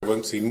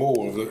won't see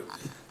more of the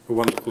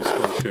wonderful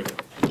scholarship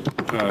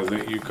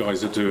that you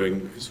guys are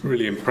doing. It's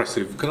really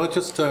impressive. Can I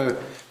just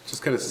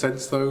get a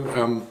sense,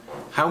 though?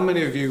 How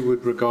many of you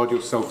would regard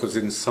yourself as,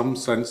 in some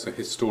sense, a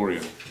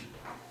historian?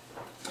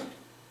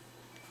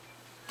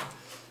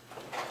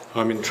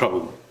 I'm in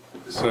trouble.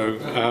 So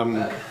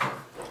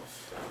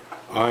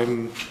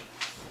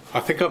I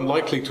think I'm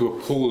likely to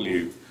appall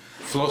you.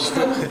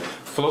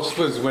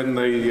 Philosophers, when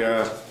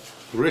they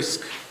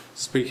risk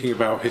speaking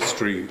about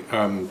history,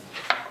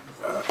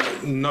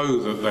 know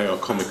that they are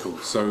comical.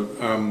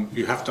 So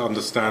you have to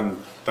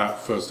understand that,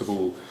 first of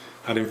all.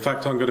 And in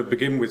fact, I'm going to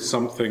begin with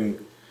something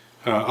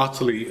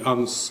utterly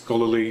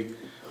unscholarly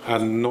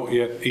and not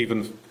yet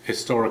even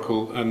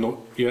historical and not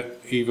yet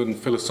even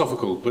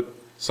philosophical, but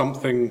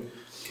something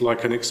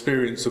like an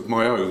experience of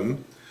my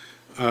own.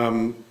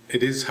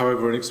 It is,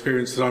 however, an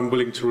experience that I'm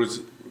willing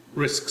to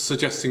risk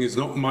suggesting is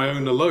not my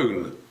own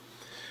alone.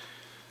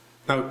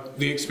 Now,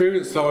 the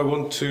experience that I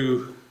want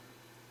to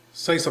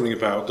say something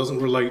about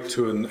doesn't relate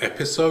to an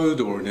episode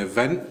or an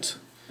event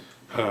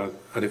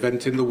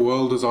in the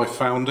world as I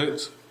found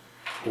it,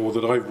 or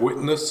that I've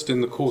witnessed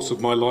in the course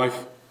of my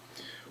life.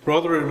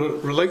 Rather,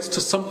 it relates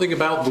to something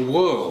about the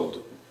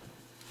world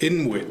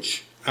in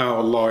which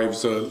our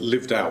lives are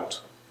lived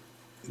out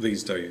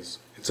these days.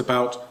 It's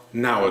about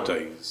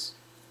nowadays,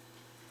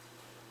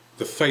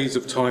 the phase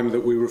of time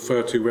that we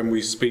refer to when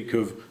we speak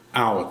of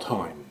our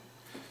time,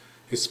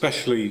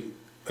 especially,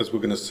 as we're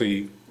going to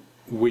see,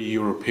 we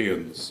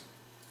Europeans,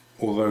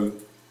 although,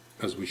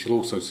 as we shall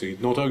also see,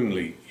 not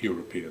only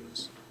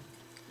Europeans.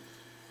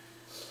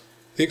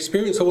 The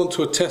experience I want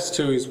to attest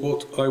to is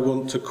what I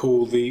want to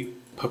call the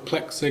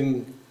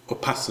perplexing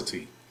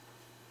opacity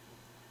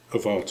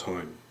of our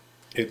time.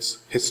 Its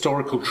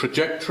historical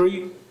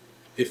trajectory,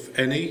 if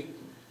any,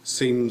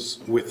 seems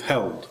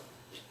withheld.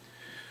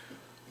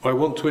 I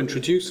want to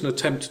introduce an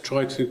attempt to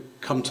try to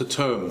come to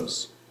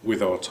terms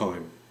with our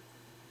time.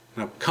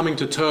 Now, coming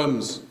to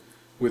terms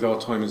with our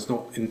time is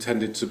not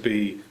intended to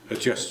be a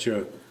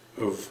gesture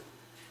of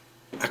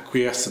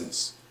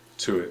acquiescence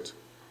to it,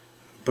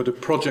 but a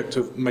project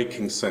of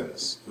making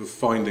sense, of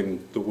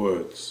finding the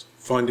words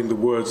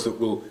that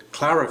will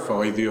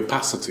clarify the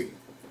opacity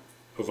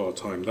of our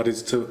time. That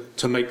is,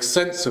 to make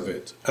sense of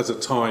it as a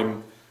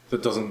time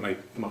that doesn't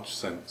make much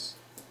sense.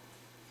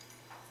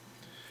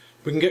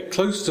 We can get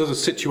close to the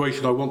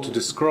situation I want to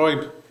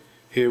describe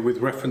here with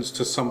reference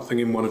to something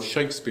in one of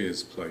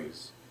Shakespeare's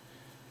plays,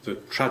 the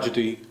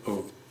tragedy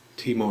of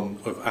Timon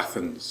of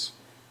Athens.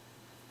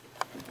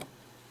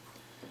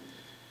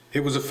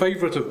 It was a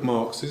favourite of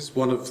Marx's,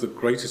 one of the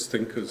greatest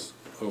thinkers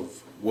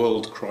of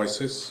world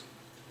crisis,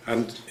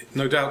 and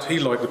no doubt he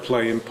liked the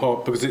play in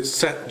part because it's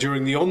set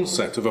during the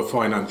onset of a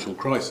financial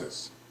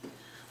crisis,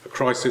 a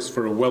crisis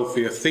for a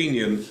wealthy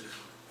Athenian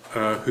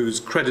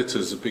whose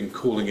creditors have been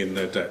calling in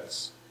their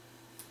debts.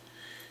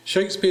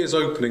 Shakespeare's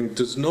opening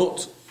does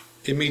not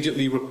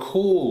immediately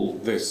recall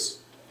this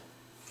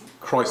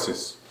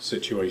crisis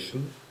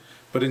situation,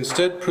 but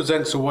instead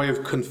presents a way of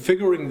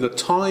configuring the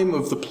time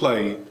of the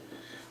play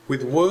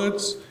with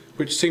words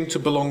which seem to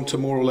belong to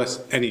more or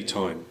less any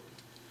time.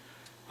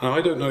 Now,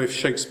 I don't know if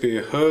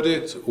Shakespeare heard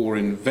it or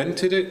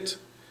invented it,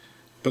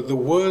 but the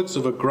words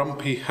of a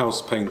grumpy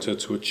house painter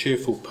to a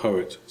cheerful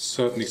poet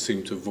certainly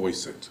seem to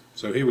voice it.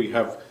 So here we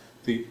have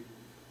the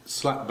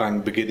slap-bang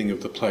beginning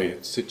of the play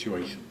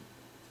situation.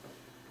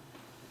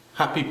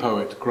 Happy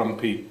poet,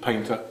 grumpy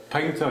painter.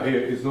 Painter here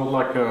is not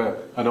like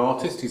an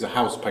artist, he's a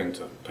house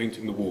painter,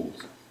 painting the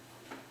walls.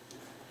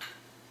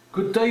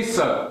 Good day,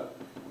 sir.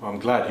 I'm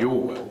glad you're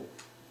well.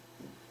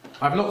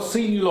 I've not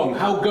seen you long.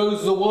 How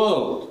goes the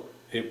world?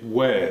 It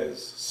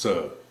wears,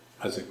 sir,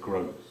 as it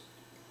grows.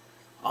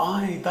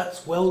 Aye,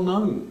 that's well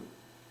known.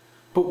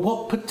 But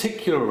what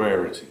particular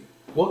rarity?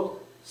 What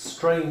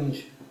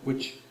strange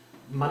which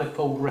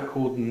manifold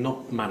record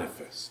not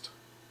manifest?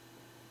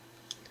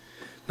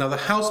 Now, the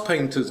house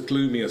painter's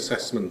gloomy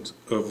assessment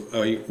of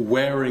a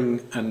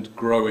wearing and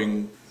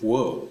growing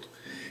world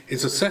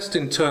is assessed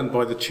in turn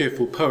by the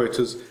cheerful poet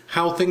as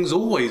how things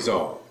always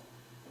are.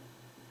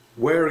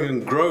 Wearing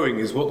and growing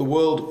is what the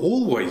world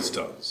always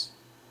does.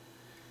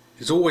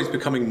 It's always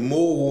becoming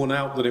more worn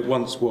out than it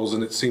once was,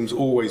 and it seems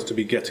always to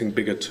be getting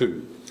bigger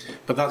too.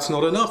 But that's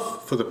not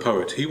enough for the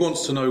poet. He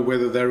wants to know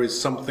whether there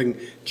is something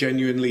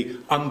genuinely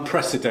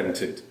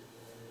unprecedented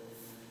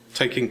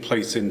taking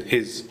place in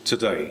his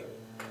today.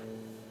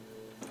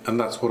 And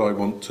that's what I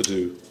want to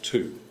do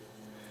too.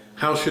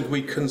 How should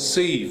we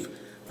conceive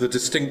the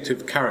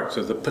distinctive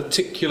character, the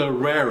particular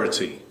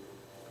rarity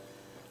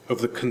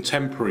of the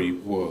contemporary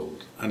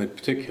world, and in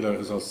particular,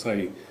 as I'll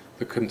say,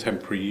 the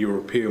contemporary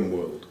European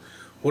world?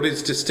 What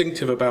is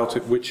distinctive about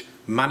it which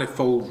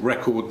manifold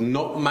record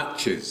not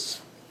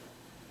matches?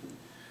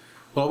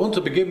 Well, I want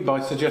to begin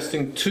by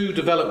suggesting two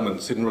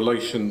developments in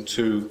relation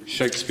to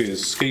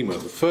Shakespeare's schema.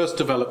 The first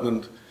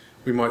development,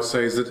 we might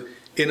say, is that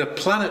in a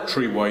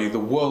planetary way, the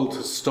world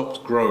has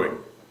stopped growing.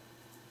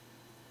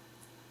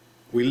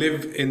 We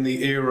live in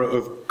the era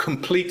of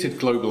completed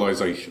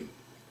globalization.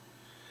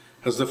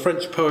 As the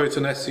French poet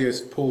and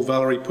essayist Paul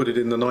Valéry put it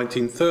in the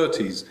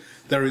 1930s,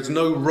 there is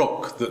no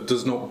rock that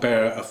does not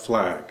bear a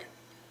flag.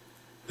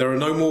 There are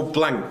no more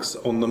blanks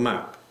on the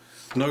map,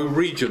 no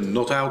region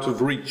not out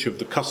of reach of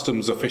the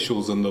customs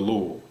officials and the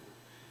law.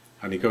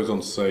 And he goes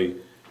on to say,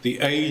 the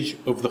age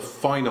of the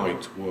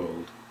finite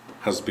world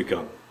has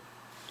begun.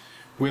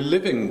 We're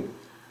living,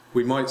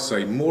 we might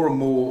say, more and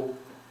more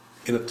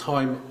in a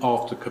time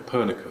after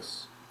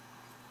Copernicus.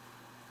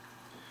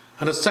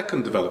 And a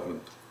second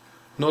development,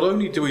 not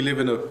only do we live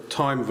in a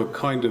time of a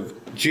kind of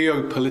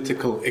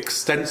geopolitical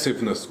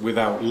extensiveness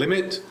without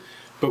limit,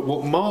 but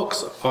what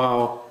marks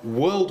our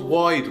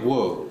worldwide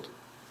world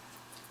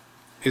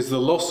is the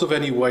loss of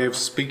any way of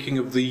speaking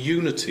of the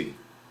unity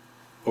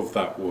of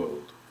that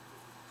world.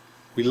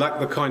 We lack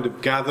the kind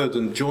of gathered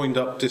and joined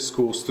up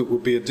discourse that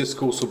would be a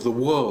discourse of the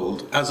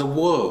world as a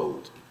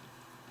world.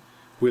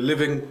 We're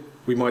living,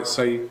 we might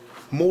say,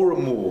 more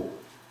and more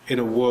in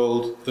a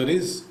world that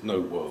is no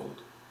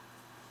world.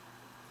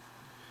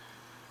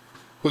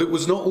 Well, it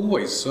was not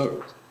always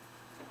so,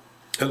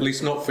 at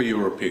least not for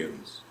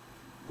Europeans.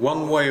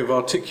 One way of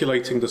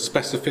articulating the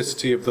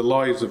specificity of the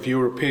lives of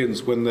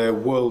Europeans when their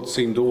world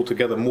seemed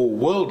altogether more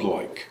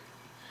world-like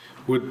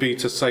would be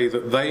to say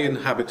that they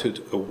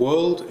inhabited a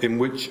world in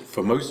which,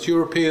 for most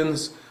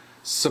Europeans,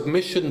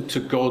 submission to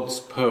God's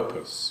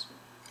purpose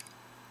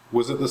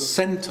was at the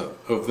centre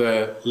of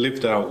their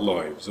lived-out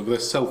lives, of their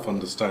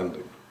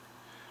self-understanding,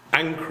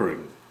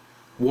 anchoring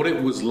what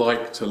it was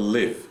like to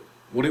live,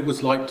 what it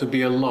was like to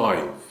be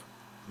alive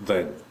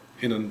then,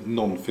 in a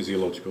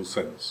non-physiological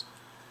sense.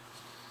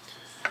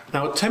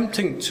 Now,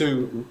 attempting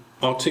to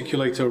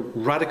articulate a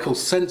radical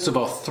sense of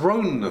our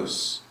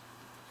thrownness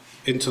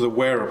into the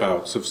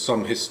whereabouts of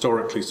some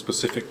historically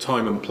specific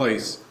time and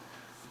place,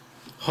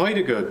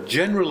 Heidegger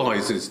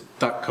generalises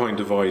that kind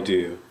of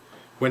idea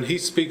when he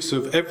speaks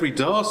of every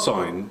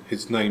Dasein,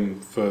 his name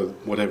for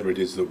whatever it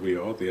is that we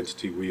are, the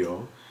entity we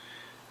are,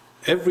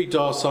 every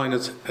Dasein,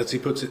 as he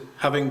puts it,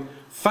 having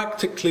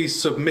factically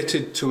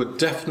submitted to a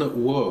definite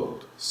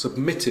world,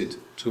 submitted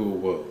to a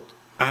world,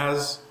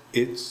 as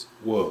its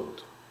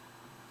world.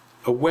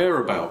 A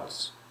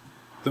whereabouts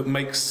that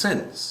makes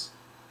sense.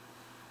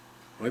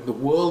 Right? The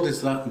world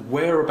is that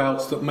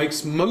whereabouts that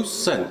makes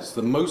most sense,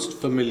 the most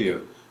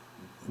familiar,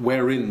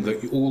 wherein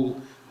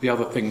all the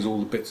other things, all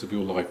the bits of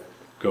your life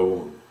go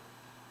on.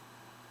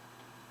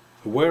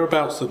 The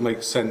whereabouts that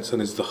makes sense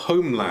and is the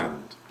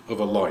homeland of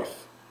a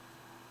life.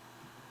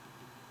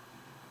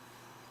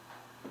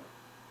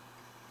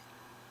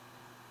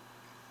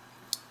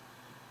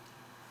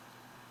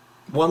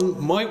 One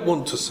might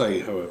want to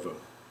say, however,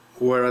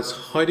 whereas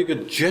Heidegger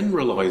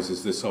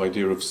generalises this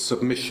idea of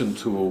submission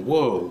to a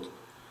world,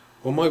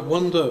 one might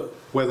wonder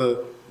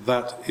whether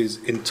that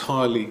is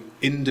entirely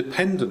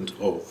independent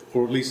of,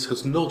 or at least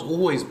has not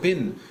always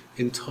been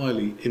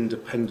entirely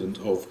independent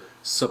of,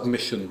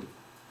 submission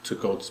to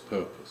God's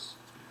purpose.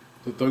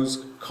 That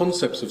those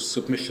concepts of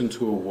submission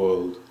to a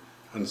world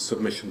and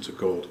submission to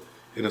God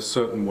in a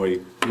certain way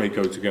may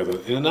go together.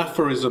 In an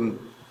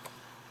aphorism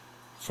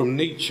from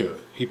Nietzsche,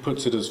 he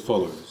puts it as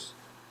follows.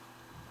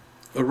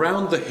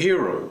 Around the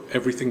hero,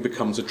 everything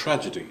becomes a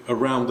tragedy.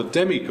 Around the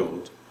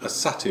demigod, a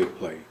satyr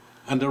play.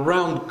 And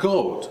around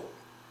God,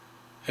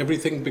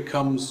 everything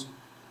becomes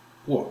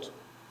what?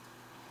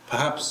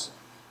 Perhaps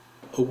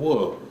a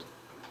world.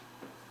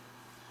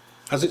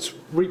 As it's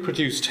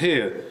reproduced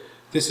here,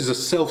 this is a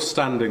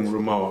self-standing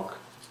remark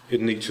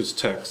in Nietzsche's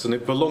text, and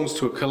it belongs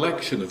to a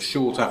collection of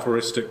short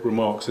aphoristic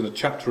remarks in a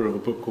chapter of a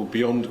book called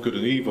Beyond Good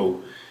and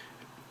Evil,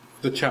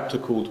 the chapter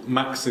called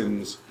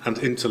Maxims and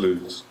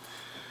Interludes.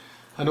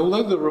 And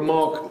although the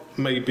remark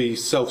may be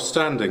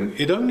self-standing,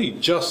 it only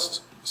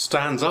just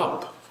stands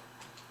up.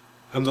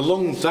 And the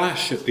long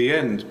dash at the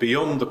end,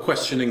 beyond the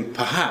questioning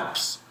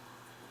perhaps,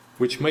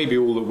 which may be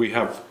all that we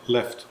have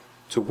left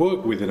to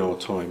work with in our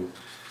time,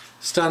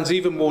 stands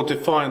even more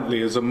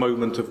defiantly as a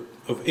moment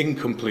of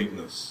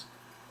incompleteness,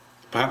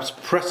 perhaps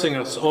pressing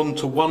us on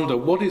to wonder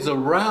what is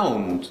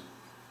around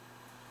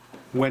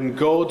when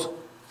God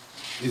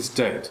is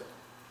dead.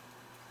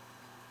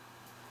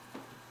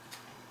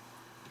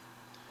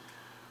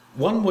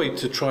 One way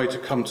to try to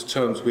come to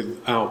terms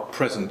with our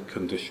present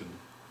condition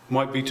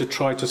might be to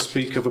try to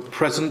speak of a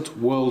present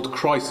world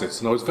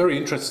crisis. And I was very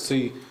interested to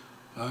see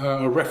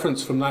a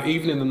reference from that,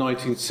 even in the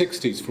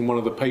 1960s, from one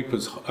of the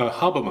papers,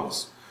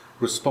 Habermas,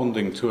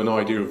 responding to an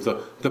idea of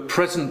the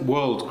present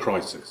world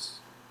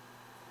crisis.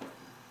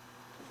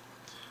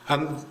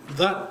 And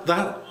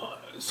that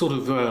sort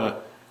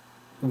of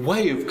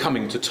way of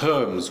coming to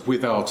terms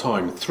with our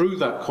time through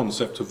that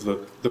concept of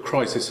the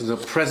crisis as a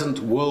present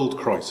world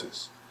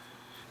crisis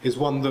is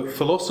one that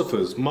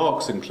philosophers,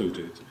 Marx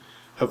included,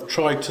 have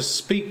tried to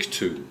speak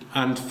to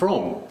and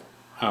from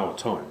our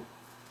time.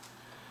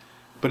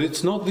 But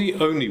it's not the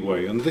only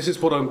way, and this is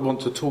what I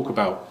want to talk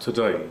about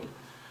today.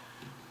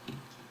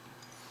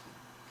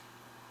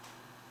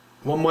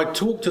 One might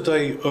talk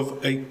today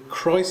of a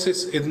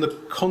crisis in the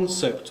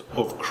concept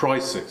of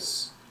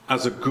crisis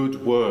as a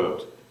good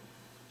word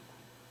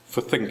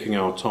for thinking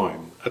our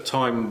time, a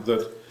time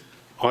that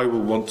I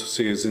will want to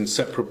see as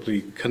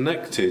inseparably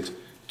connected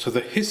to the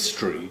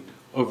history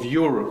of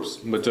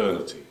Europe's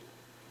modernity.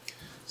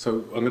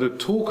 So I'm going to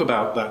talk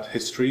about that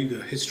history,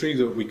 the history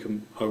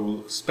that I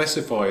will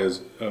specify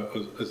as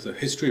the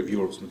history of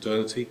Europe's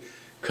modernity,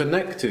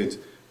 connected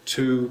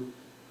to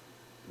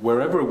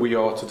wherever we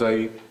are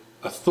today,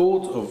 a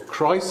thought of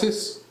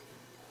crisis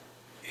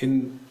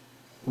in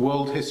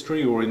world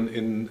history, or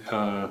in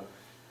a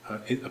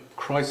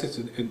crisis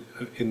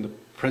in the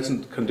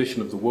present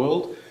condition of the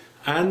world,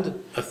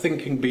 and a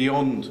thinking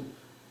beyond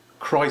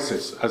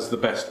crisis as the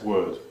best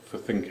word for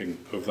thinking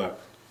of that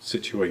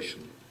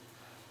situation.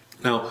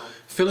 Now,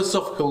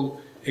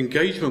 philosophical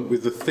engagement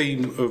with the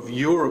theme of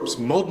Europe's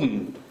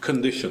modern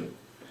condition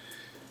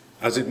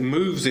as it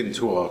moves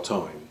into our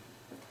time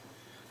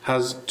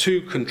has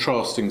two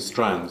contrasting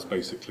strands,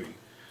 basically.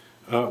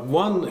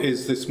 One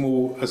is this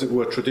more, as it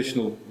were,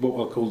 traditional, what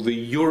I'll call the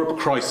Europe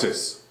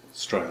crisis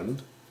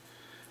strand,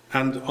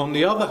 and on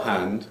the other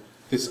hand,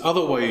 this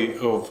other way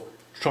of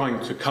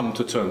trying to come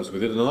to terms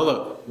with it,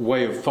 another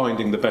way of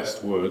finding the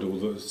best word,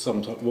 or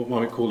sometimes what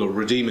one might call a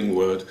redeeming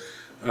word,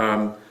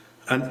 an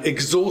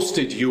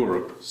exhausted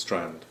Europe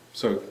strand.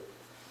 So,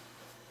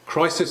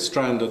 crisis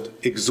strand and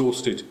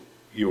exhausted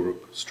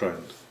Europe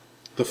strand.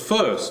 The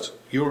first,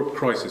 Europe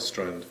crisis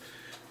strand,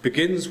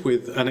 begins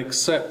with and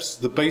accepts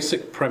the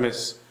basic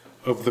premise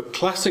of the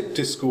classic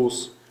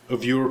discourse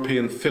of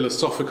European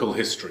philosophical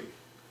history,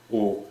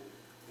 or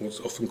what's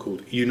often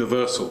called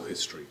universal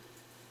history.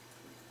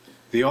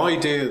 The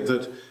idea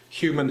that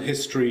human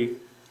history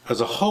as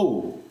a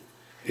whole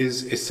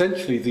is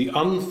essentially the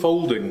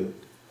unfolding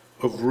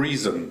of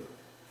reason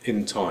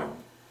in time.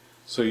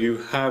 So you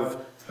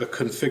have a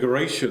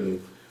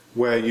configuration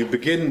where you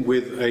begin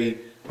with a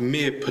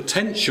mere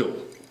potential,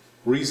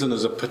 reason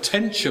as a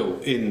potential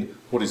in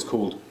what is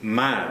called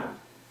man,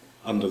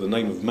 under the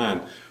name of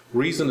man,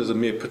 reason as a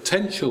mere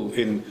potential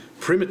in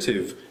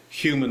primitive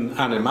human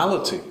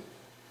animality,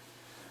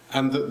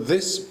 and that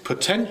this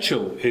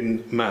potential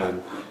in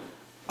man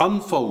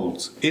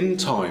unfolds in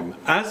time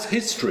as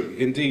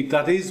history. Indeed,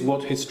 that is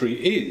what history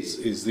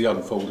is the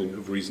unfolding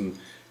of reason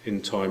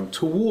in time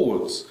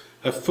towards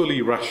a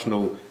fully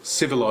rational,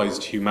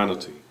 civilized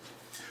humanity,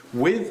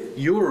 with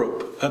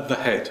Europe at the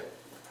head.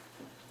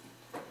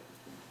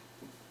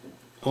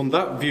 On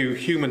that view,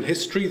 human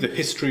history, the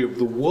history of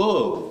the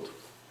world,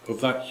 of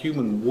that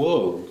human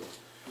world,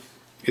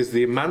 is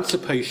the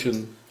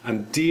emancipation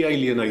and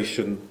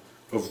de-alienation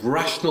of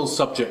rational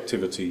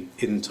subjectivity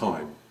in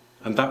time.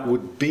 And that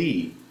would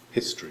be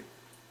history.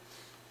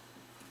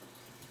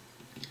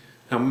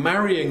 Now,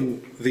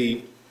 marrying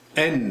the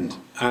end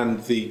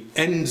and the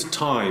end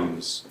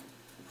times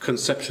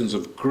conceptions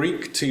of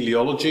Greek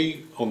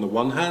teleology on the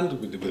one hand,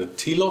 with a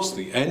telos,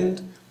 the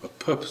end, a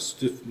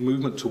purposive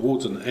movement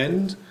towards an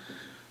end,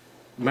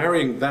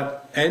 marrying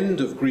that end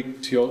of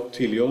Greek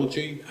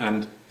teleology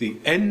and the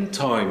end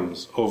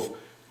times of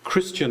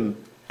Christian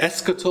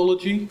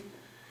eschatology,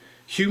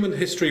 human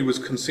history was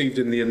conceived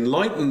in the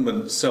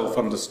Enlightenment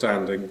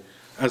self-understanding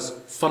as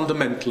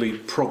fundamentally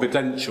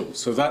providential.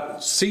 So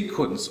that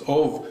sequence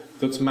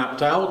that's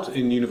mapped out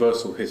in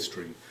universal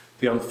history,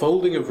 the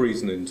unfolding of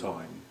reason in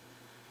time,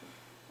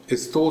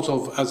 is thought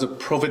of as a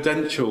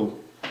providential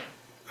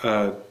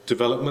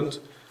development.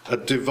 A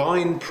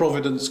divine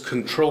providence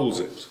controls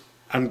it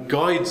and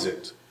guides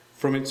it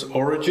from its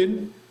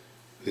origin,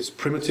 this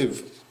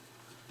primitive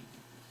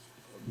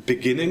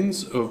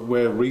beginnings of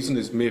where reason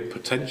is mere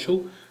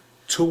potential,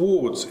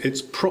 towards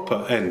its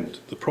proper end,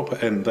 the proper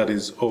end that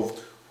is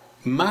of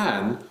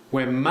man,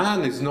 where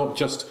man is not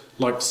just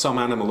like some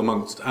animal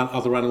amongst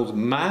other animals.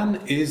 Man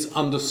is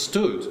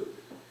understood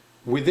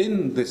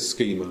within this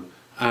schema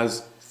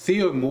as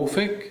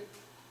theomorphic,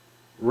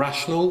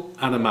 rational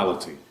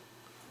animality.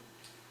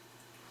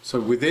 So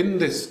within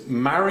this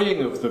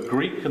marrying of the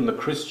Greek and the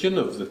Christian,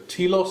 of the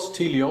telos,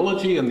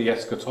 teleology, and the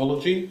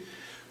eschatology,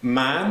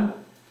 man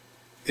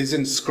is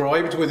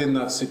inscribed within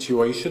that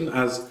situation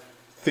as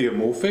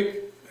theomorphic,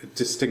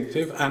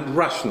 distinctive, and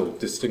rational,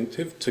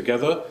 distinctive,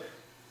 together.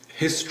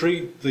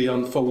 History, the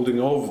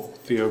unfolding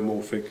of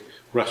theomorphic,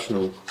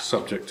 rational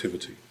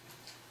subjectivity,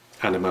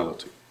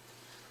 animality.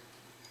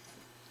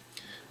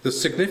 The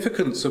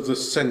significance of the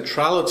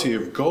centrality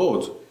of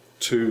God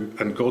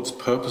and God's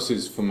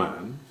purposes for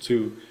man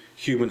to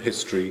human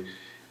history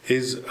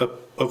is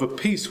of a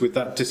piece with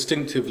that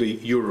distinctively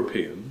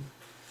European,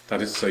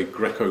 that is to say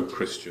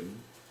Greco-Christian,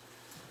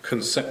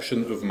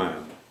 conception of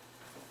man.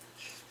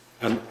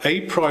 An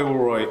a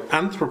priori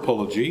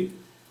anthropology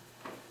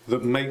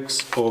that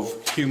makes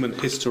of human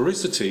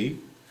historicity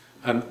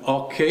an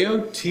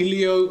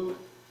archaeo-teleo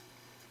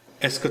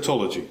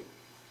eschatology.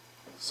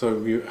 So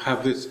you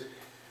have this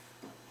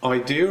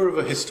idea of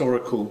a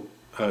historical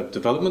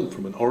development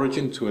from an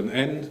origin to an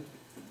end,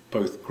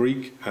 both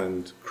Greek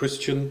and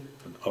Christian,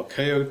 an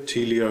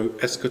archaeo-teleo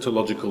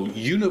eschatological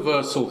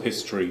universal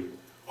history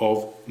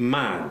of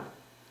man,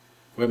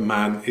 where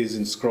man is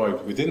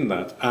inscribed within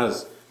that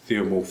as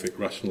theomorphic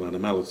rational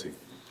animality.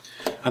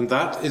 And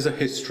that is a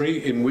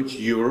history in which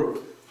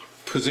Europe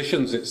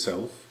positions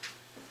itself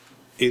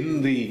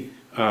in the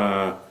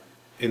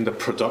in the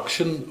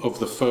production of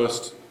the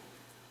first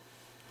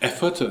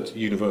effort at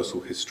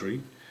universal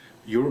history,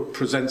 Europe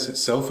presents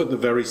itself at the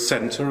very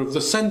centre of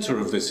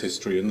this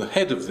history and the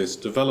head of this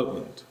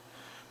development.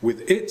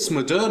 With its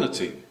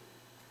modernity,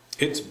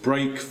 its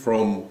break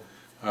from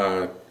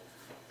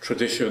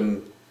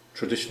traditional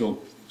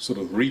sort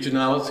of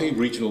regionality,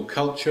 regional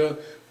culture,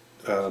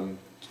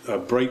 a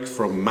break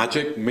from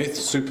magic, myth,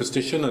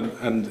 superstition,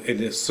 and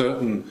in a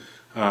certain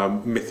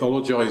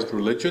mythologized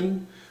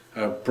religion,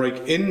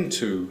 break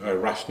into a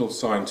rational,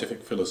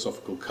 scientific,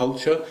 philosophical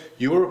culture.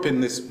 Europe,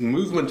 in this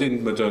movement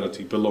in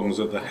modernity, belongs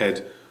at the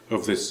head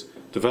of this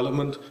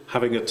development,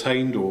 having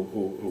attained,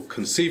 or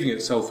conceiving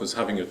itself as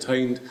having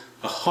attained,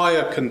 a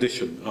higher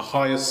condition, a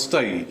higher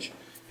stage,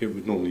 it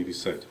would normally be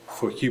said,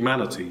 for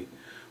humanity,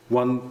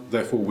 one,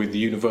 therefore, with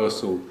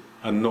universal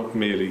and not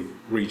merely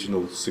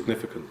regional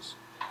significance.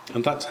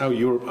 And that's how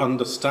Europe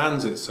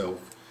understands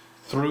itself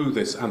through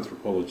this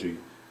anthropology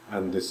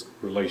and this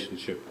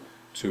relationship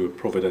to a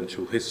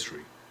providential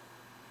history.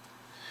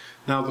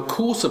 Now, the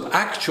course of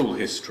actual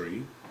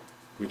history,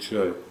 which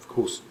of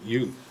course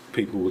you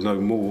people will know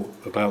more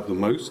about the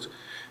most,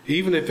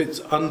 even if it's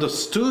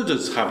understood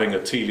as having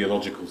a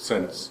teleological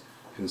sense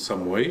in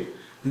some way,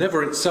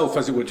 never itself,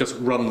 as it were, just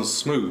runs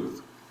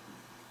smooth.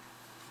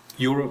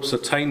 Europe's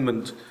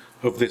attainment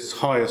of this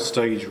higher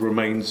stage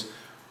remains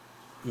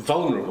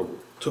vulnerable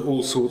to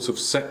all sorts of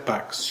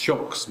setbacks,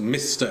 shocks,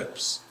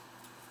 missteps,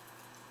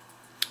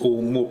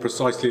 or more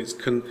precisely, it's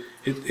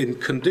in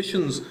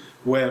conditions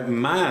where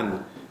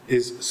man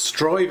is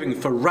striving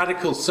for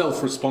radical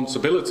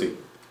self-responsibility,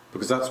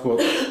 because that's what,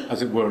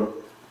 as it were,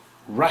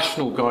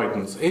 rational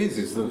guidance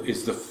is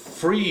the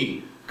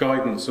free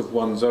guidance of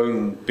one's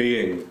own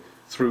being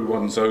through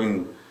one's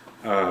own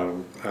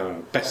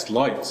best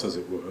lights, as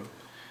it were.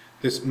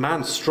 This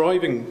man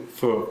striving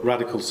for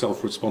radical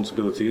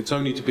self-responsibility, it's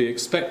only to be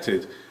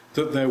expected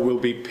that there will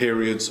be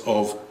periods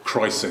of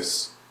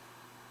crisis.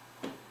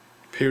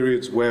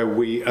 Periods where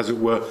we, as it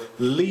were,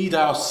 lead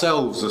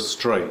ourselves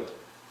astray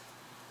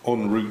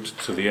en route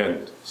to the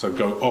end, so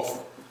go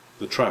off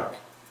the track.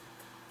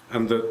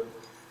 And that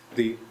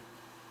the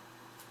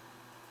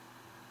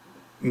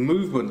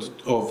movement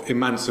of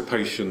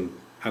emancipation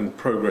and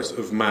progress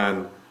of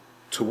man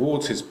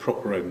towards his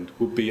proper end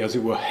would be, as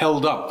it were,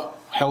 held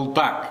up, held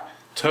back,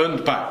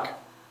 turned back,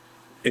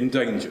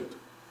 endangered.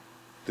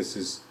 This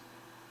is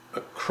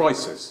a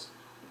crisis.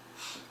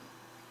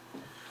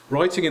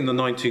 Writing in the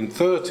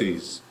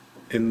 1930s,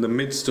 in the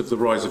midst of the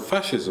rise of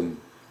fascism,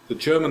 the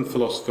German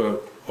philosopher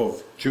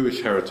of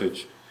Jewish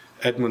heritage,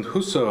 Edmund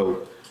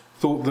Husserl,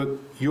 thought that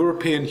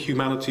European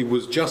humanity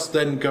was just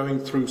then going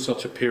through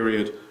such a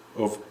period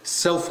of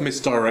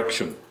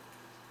self-misdirection.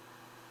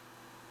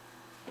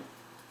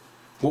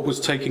 What was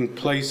taking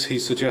place, he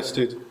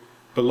suggested,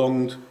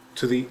 belonged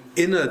to the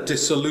inner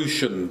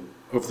dissolution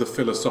of the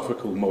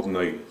philosophical modern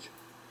age.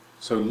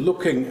 So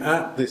looking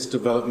at this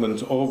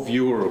development of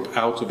Europe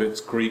out of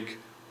its Greek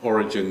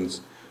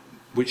origins,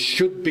 which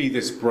should be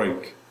this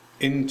break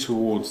in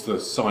towards the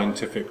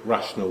scientific,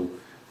 rational,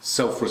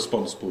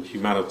 self-responsible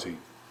humanity.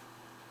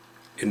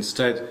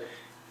 Instead,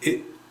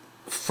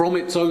 from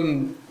its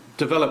own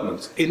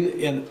developments,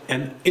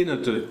 an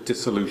inner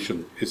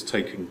dissolution is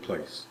taking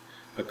place.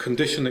 A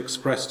condition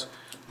expressed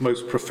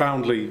most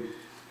profoundly,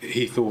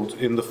 he thought,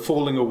 in the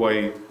falling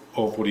away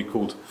of what he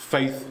called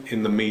faith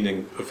in the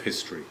meaning of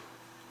history.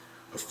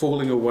 A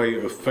falling away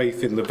of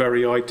faith in the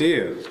very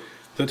idea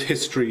that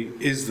history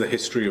is the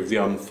history of the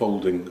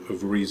unfolding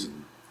of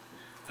reason,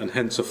 and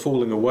hence a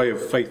falling away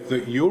of faith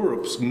that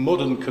Europe's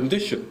modern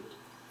condition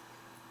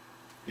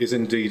is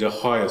indeed a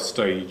higher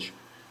stage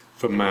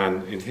for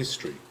man in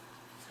history.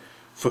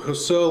 For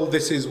Husserl,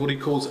 this is what he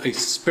calls a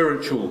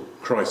spiritual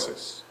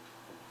crisis,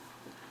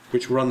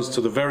 which runs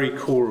to the very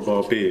core of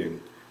our being,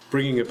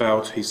 bringing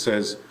about, he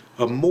says,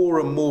 a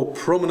more and more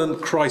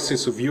prominent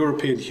crisis of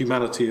European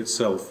humanity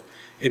itself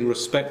in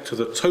respect to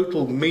the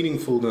total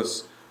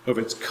meaningfulness of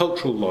its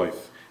cultural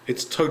life,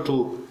 its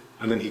total,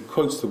 and then he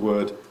quotes the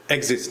word,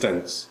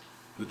 existence,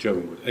 the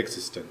German word,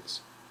 existence.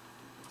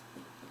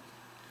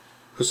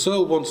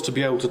 Husserl wants to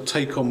be able to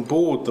take on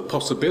board the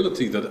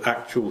possibility that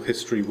actual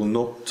history will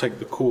not take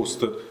the course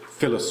that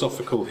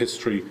philosophical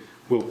history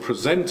will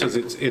present as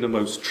its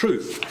innermost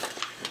truth.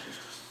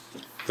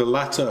 The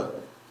latter,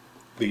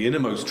 the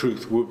innermost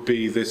truth, would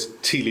be this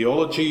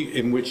teleology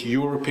in which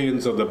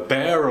Europeans are the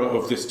bearer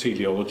of this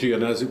teleology,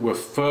 and as it were,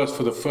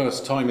 for the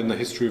first time in the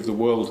history of the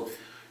world,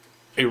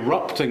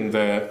 erupting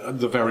there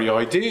the very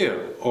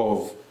idea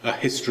of a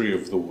history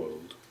of the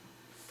world.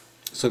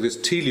 So this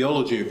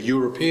teleology of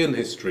European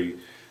history,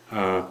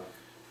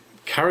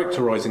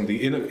 characterizing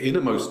the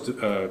innermost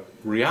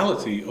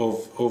reality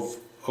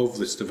of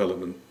this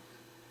development.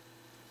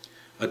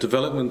 A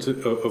development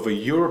of a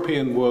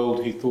European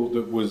world, he thought,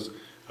 that was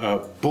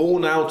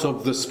born out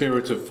of the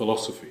spirit of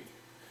philosophy.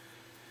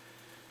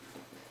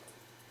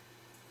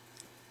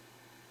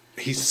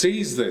 He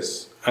sees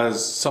this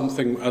as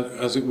something,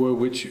 as it were,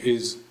 which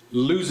is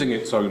losing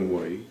its own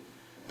way,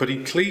 But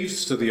he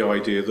cleaves to the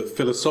idea that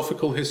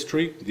philosophical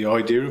history, the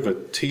idea of a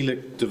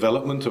telic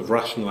development of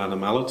rational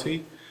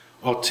animality,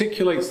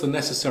 articulates the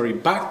necessary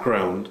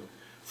background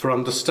for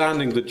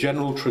understanding the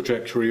general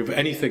trajectory of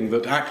anything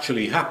that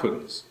actually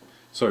happens.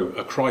 So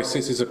a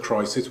crisis is a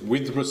crisis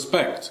with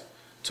respect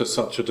to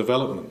such a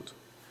development.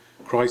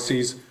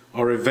 Crises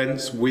are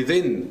events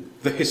within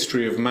the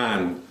history of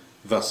man,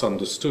 thus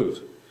understood.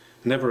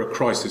 Never a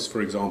crisis,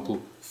 for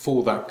example,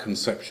 for that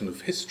conception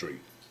of history.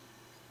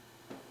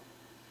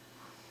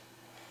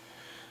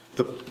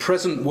 The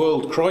present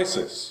world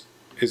crisis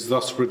is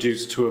thus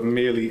reduced to a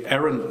merely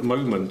errant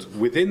moment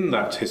within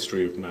that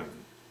history of man.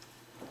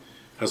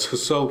 As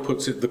Husserl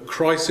puts it, the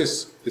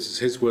crisis, this is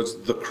his words,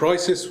 the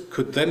crisis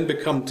could then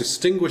become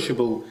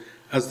distinguishable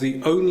as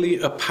the only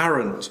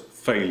apparent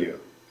failure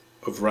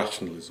of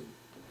rationalism.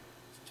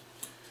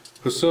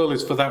 Husserl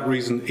is for that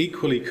reason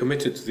equally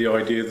committed to the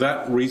idea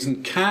that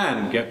reason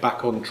can get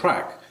back on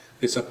track.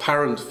 This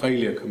apparent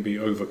failure can be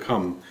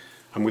overcome,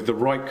 and with the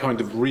right kind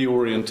of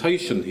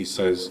reorientation, he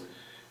says,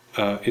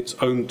 its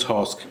own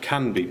task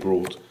can be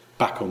brought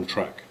back on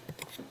track.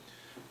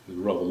 A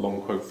rather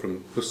long quote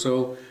from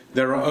Husserl.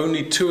 There are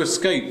only two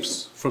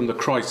escapes from the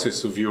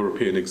crisis of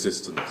European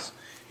existence,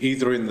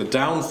 either in the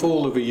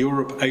downfall of a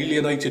Europe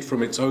alienated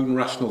from its own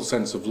rational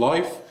sense of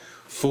life,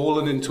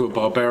 fallen into a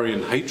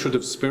barbarian hatred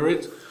of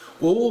spirit,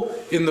 or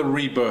in the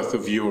rebirth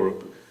of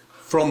Europe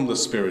from the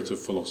spirit of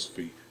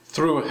philosophy,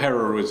 through a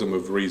heroism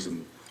of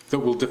reason that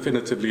will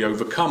definitively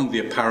overcome the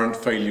apparent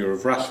failure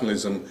of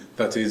rationalism,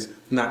 that is,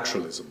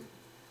 naturalism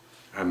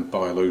and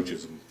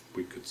biologism.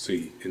 We could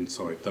see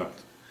inside that.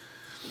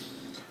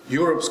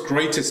 Europe's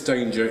greatest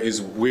danger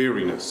is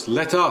weariness.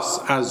 Let us,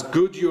 as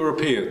good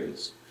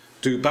Europeans,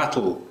 do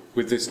battle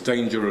with this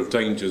danger of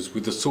dangers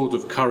with the sort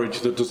of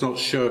courage that does not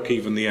shirk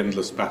even the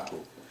endless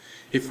battle.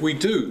 If we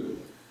do,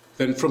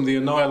 then from the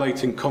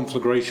annihilating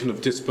conflagration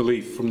of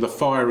disbelief, from the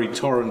fiery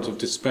torrent of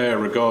despair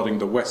regarding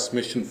the West's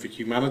mission for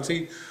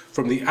humanity,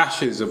 from the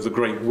ashes of the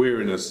great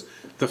weariness,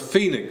 the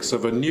phoenix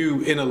of a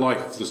new inner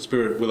life of the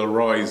spirit will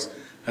arise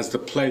as the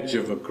pledge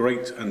of a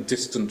great and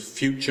distant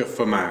future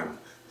for man.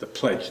 The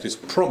pledge, this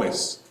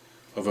promise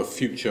of a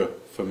future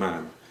for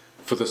man.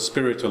 For the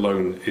spirit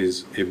alone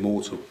is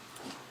immortal.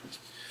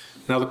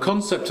 Now, the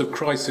concept of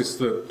crisis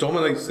that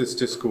dominates this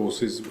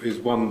discourse is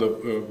one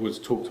that was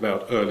talked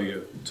about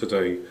earlier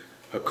today,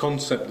 a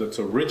concept that's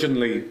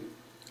originally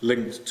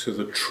linked to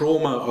the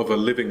trauma of a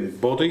living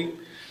body,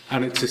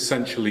 and it's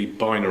essentially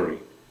binary.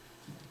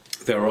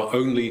 There are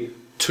only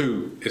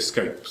two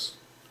escapes.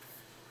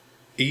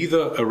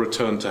 Either a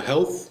return to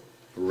health,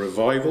 a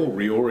revival,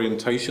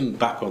 reorientation,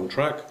 back on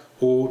track,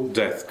 or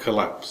death,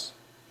 collapse.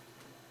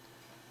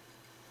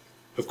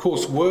 Of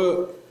course,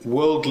 were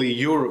worldly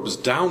Europe's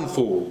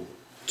downfall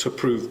to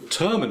prove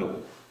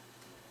terminal,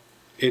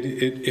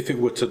 if it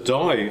were to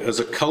die as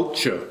a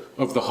culture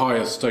of the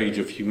higher stage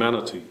of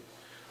humanity,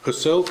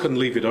 Husserl can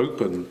leave it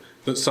open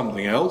that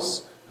something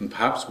else, and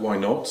perhaps, why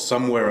not,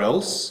 somewhere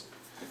else,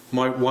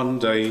 might one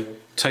day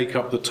take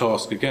up the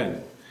task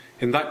again.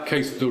 In that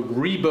case, the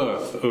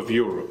rebirth of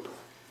Europe,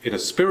 in a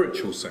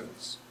spiritual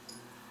sense,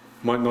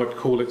 might not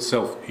call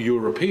itself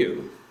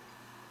European.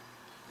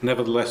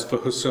 Nevertheless, for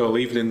Husserl,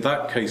 even in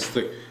that case,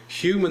 the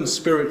human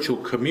spiritual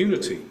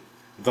community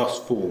thus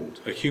formed,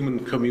 a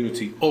human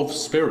community of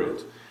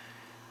spirit,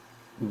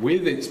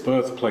 with its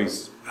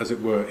birthplace, as it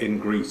were, in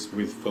Greece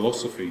with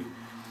philosophy,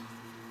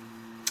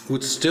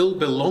 would still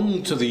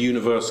belong to the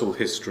universal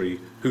history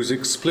whose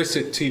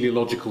explicit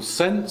teleological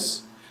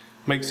sense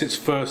makes its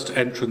first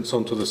entrance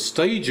onto the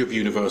stage of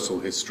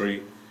universal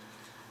history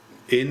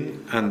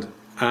in and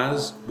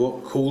as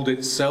what called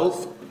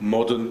itself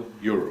modern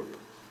Europe,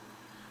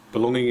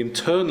 belonging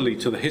internally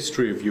to the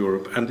history of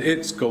Europe and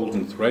its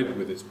golden thread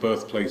with its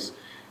birthplace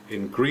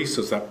in Greece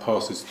as that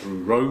passes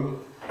through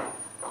Rome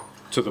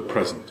to the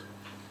present.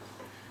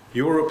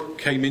 Europe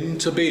came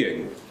into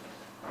being.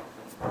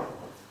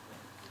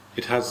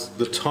 It has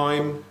the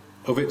time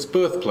of its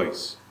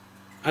birthplace,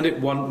 and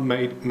it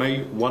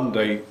may one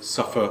day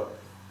suffer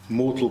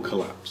mortal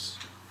collapse.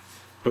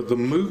 But the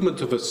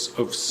movement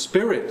of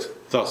spirit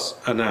thus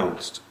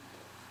announced,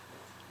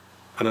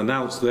 and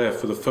announced there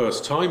for the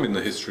first time in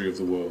the history of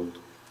the world,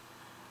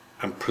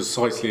 and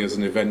precisely as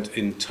an event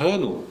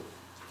internal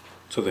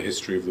to the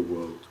history of the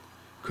world,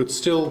 could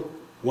still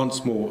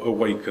once more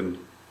awaken,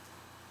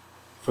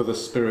 for the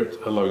spirit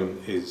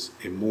alone is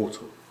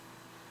immortal.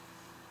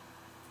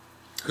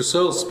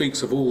 Husserl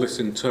speaks of all this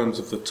in terms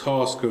of the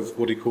task of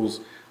what he calls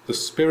the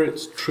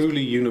spirit's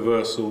truly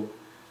universal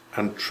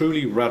and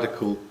truly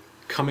radical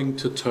coming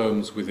to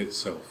terms with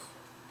itself.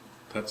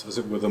 That's, as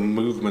it were, the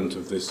movement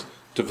of this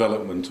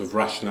development of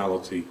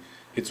rationality,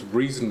 its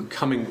reason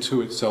coming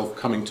to itself,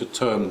 coming to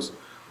terms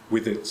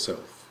with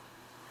itself,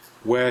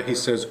 where, he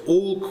says,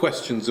 all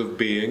questions of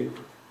being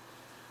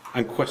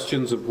and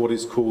questions of what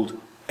is called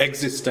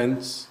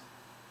existence,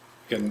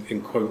 again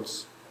in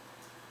quotes,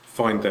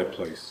 find their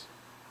place.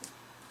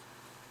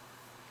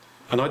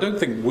 And I don't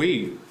think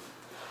we,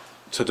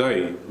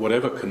 today,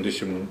 whatever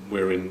condition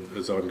we're in,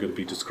 as I'm going to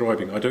be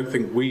describing, I don't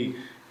think we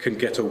can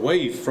get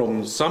away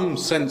from some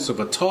sense of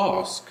a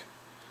task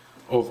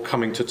of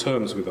coming to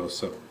terms with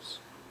ourselves.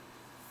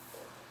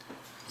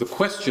 The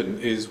question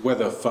is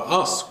whether for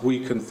us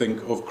we can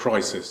think of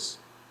crisis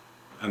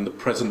and the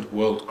present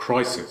world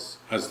crisis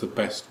as the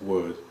best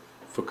word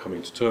for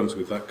coming to terms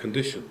with that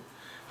condition.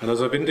 And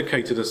as I've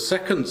indicated, a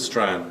second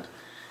strand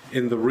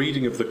in the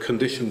reading of the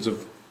conditions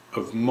of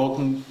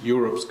modern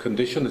Europe's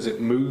condition as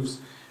it moves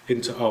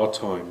into our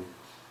time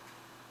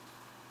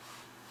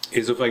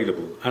is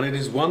available. And it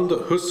is one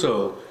that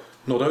Husserl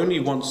not only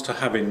wants to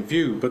have in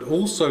view, but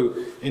also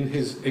in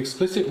his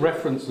explicit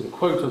reference and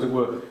quote, as it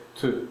were,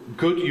 to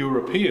good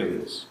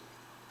Europeans,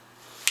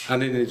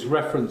 and in his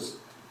reference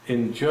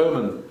in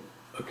German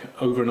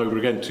over and over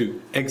again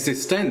to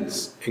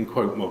Existenz, in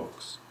quote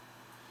marks.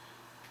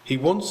 He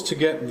wants to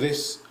get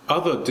this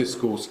other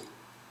discourse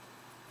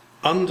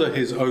under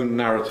his own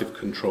narrative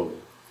control.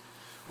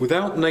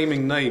 Without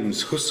naming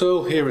names,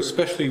 Husserl here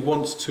especially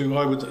wants to,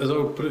 as I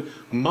would put it,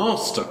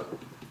 master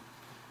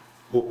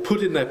or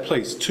put in their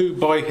place two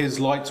by his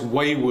light's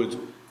wayward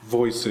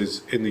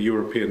voices in the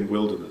European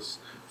wilderness.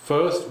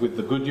 First, with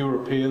the good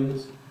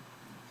Europeans,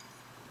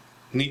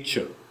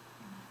 Nietzsche,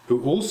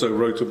 who also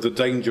wrote of the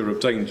danger of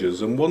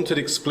dangers and wanted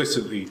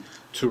explicitly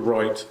to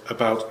write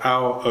about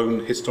our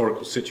own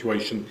historical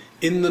situation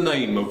in the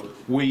name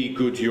of we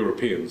good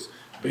Europeans,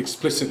 but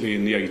explicitly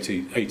in the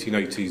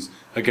 1880s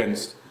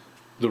against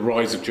the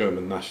rise of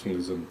German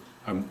nationalism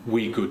and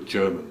we good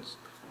Germans.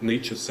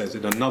 Nietzsche says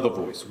in another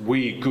voice,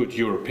 we good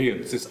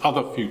Europeans, this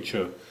other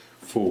future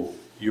for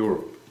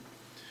Europe.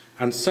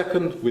 And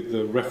second, with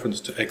the reference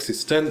to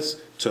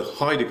Existenz, to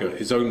Heidegger,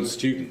 his own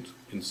student,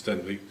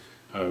 incidentally,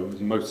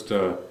 most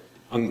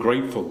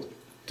ungrateful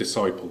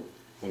disciple,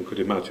 one could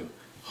imagine,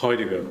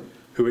 Heidegger,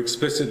 who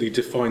explicitly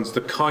defines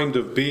the kind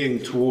of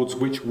being towards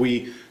which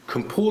we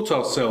comport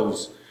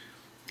ourselves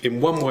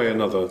in one way or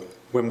another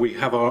when we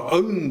have our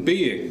own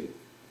being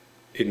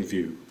in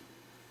view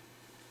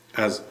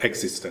as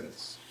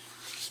existence.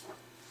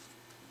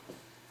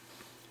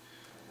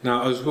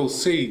 Now, as we'll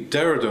see,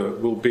 Derrida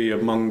will be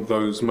among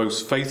those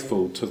most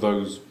faithful to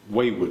those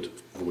wayward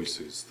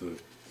voices, the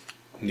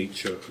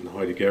Nietzsche and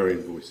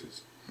Heideggerian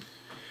voices.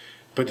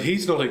 But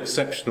he's not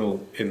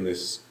exceptional in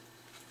this,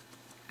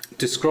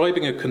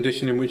 describing a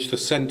condition in which the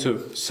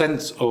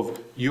sense of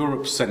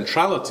Europe's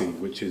centrality,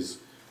 which is,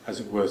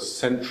 as it were,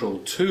 central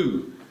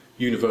to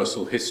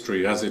universal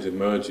history as it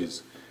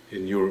emerges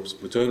in Europe's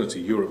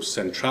modernity, Europe's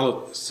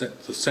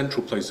the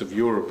central place of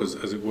Europe,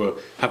 as it were,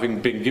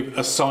 having been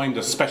assigned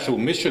a special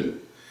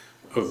mission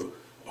of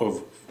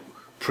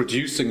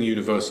producing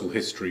universal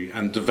history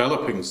and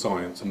developing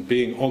science and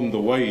being on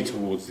the way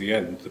towards the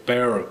end, the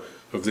bearer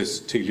of this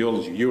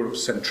teleology,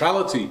 Europe's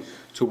centrality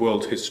to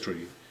world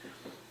history,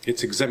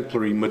 its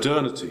exemplary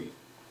modernity,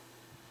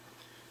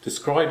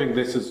 describing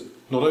this as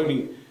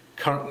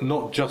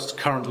not just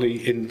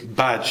currently in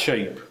bad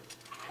shape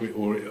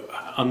or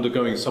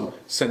undergoing some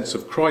sense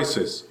of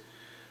crisis,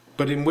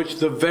 but in which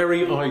the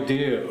very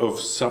idea of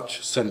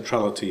such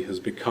centrality has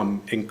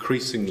become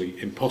increasingly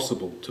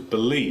impossible to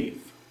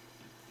believe.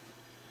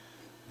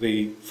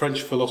 The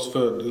French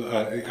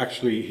philosopher,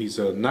 actually he's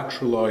a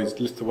naturalized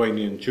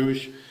Lithuanian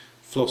Jewish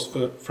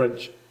philosopher,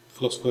 French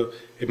philosopher,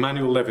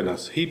 Emmanuel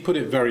Levinas, he put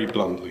it very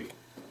bluntly.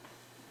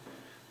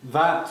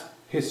 That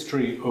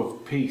history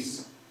of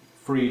peace,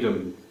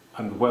 freedom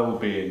and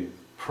well-being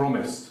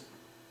promised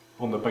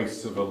on the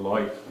basis of a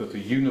light that a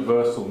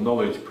universal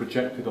knowledge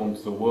projected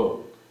onto the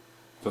world.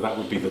 So that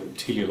would be the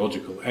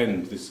teleological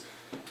end, this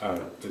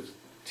the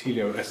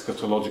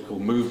teleo-eschatological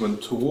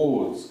movement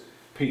towards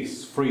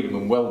peace, freedom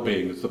and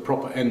well-being as the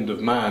proper end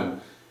of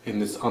man in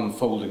this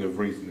unfolding of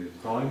reason in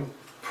time,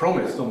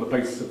 promised on the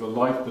basis of a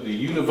light that a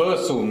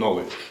universal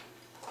knowledge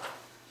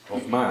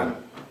of man,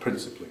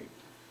 principally,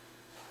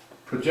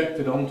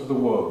 projected onto the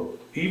world,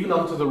 even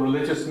unto the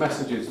religious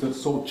messages that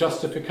sought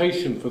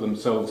justification for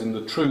themselves in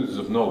the truths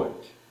of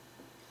knowledge.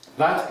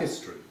 That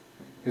history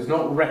is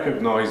not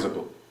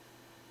recognisable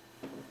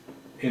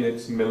in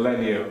its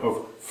millennia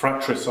of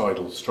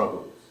fratricidal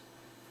struggles,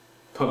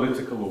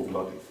 political or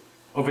bloody,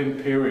 of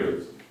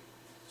imperialism,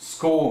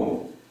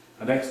 scorn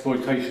and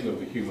exploitation of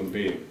the human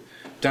being,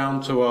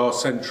 down to our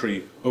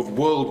century of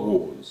world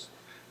wars,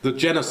 the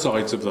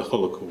genocides of the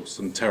Holocaust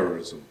and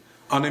terrorism,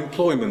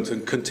 unemployment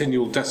and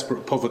continual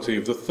desperate poverty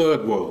of the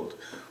Third World,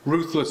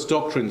 ruthless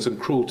doctrines and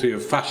cruelty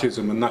of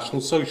fascism and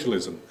National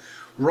Socialism,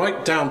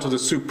 right down to the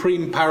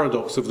supreme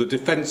paradox of the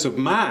defence of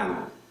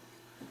man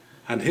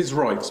and his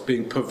rights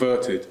being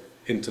perverted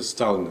into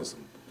Stalinism.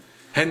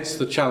 Hence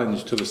the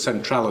challenge to the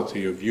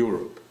centrality of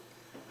Europe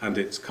and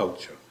its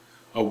culture,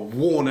 a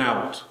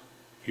worn-out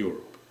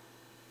Europe.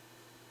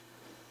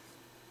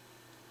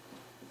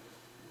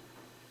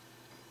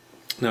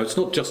 Now, it's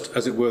not just,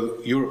 as it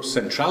were, Europe's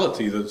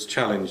centrality that's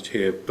challenged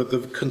here, but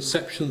the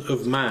conception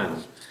of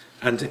man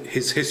and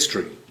his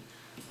history,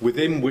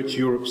 within which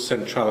Europe's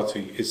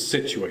centrality is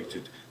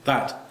situated,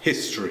 that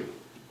history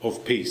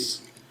of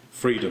peace,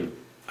 freedom,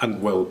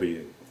 and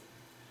well-being.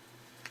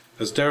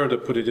 As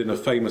Derrida put it in a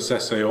famous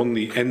essay on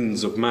the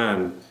ends of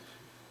man,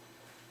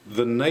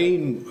 the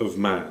name of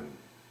man.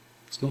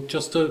 It's not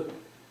just a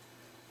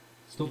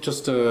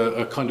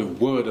kind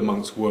of word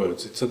amongst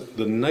words.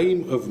 The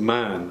name of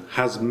man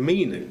has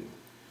meaning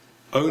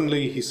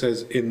only, he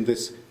says, in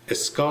this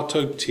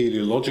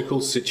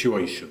eschatoteleological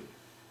situation.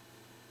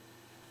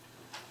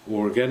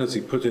 Or again, as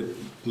he put it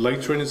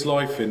later in his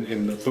life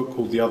in a book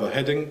called The Other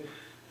Heading,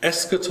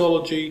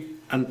 eschatology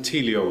and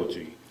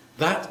teleology.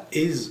 That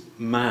is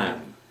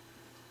man.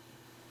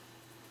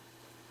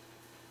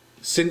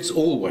 Since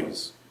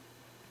always,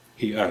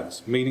 he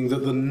adds, meaning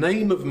that the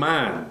name of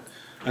man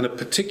and a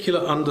particular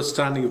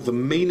understanding of the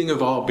meaning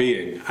of our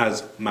being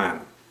as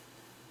man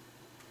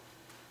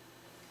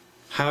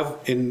have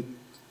in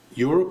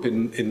Europe,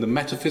 in the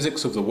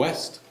metaphysics of the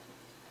West,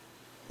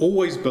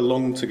 always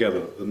belonged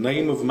together. The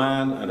name of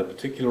man and a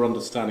particular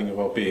understanding of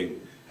our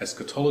being,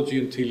 eschatology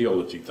and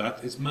teleology,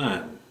 that is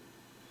man.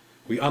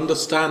 We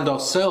understand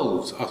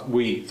ourselves,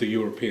 we, the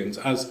Europeans,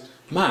 as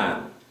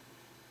man,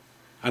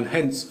 and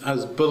hence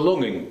as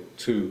belonging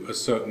to a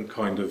certain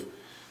kind of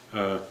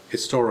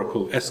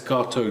historical,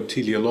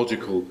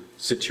 eschatoteleological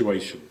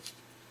situation.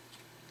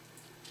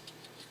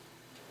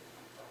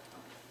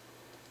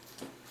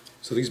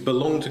 So these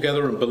belong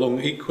together and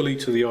belong equally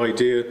to the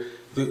idea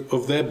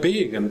of there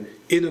being an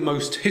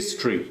innermost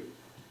history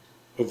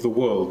of the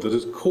world that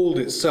has called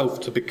itself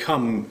to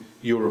become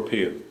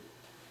European.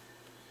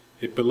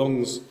 It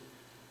belongs,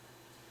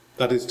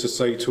 that is to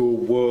say, to a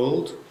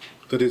world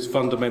that is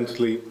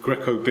fundamentally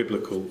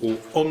Greco-biblical or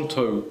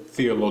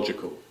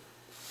onto-theological,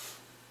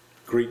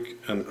 Greek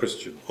and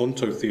Christian,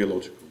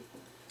 onto-theological.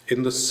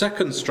 In the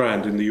second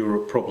strand in the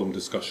Europe problem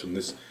discussion,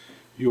 this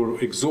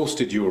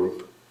exhausted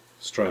Europe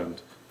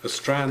strand, a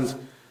strand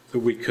that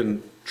we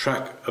can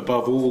track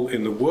above all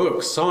in the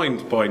work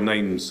signed by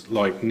names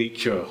like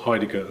Nietzsche,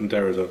 Heidegger and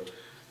Derrida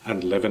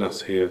and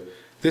Levinas here.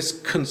 This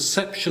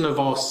conception of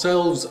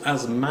ourselves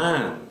as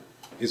man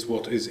is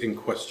what is in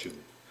question.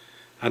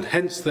 And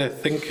hence their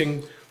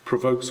thinking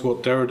provokes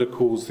what Derrida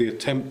calls the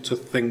attempt to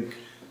think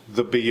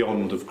the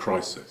beyond of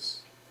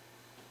crisis,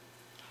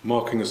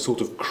 marking a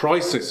sort of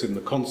crisis in the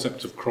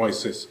concept of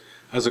crisis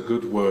as a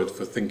good word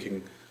for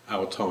thinking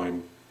our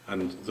time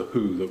and the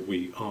who that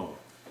we are.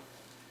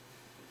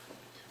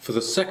 For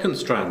the second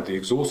strand, the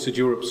exhausted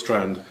Europe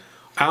strand,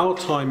 our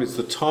time is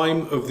the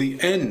time of the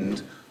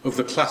end of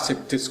the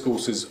classic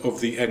discourses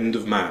of the end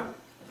of man,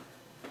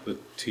 the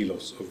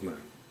telos of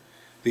man,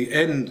 the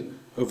end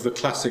of the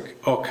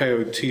classic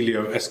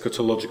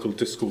archaeo-teleo-eschatological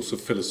discourse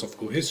of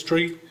philosophical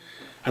history,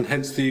 and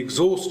hence the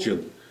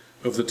exhaustion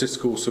of the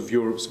discourse of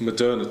Europe's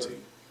modernity,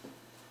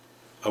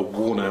 a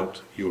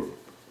worn-out Europe.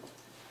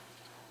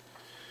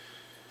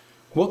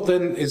 What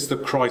then is the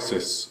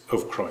crisis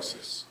of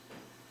crisis?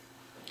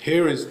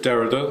 Here is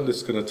Derrida, this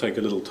is going to take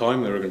a little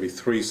time, there are going to be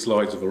 3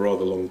 slides of a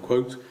rather long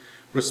quote,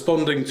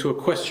 responding to a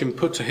question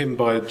put to him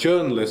by a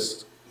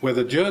journalist, where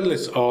the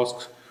journalist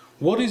asks,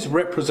 "What is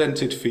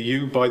represented for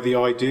you by the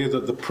idea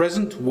that the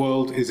present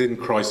world is in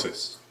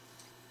crisis?"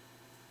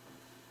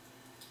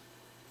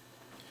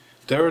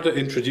 Derrida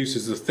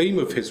introduces the theme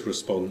of his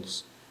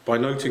response by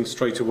noting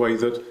straight away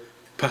that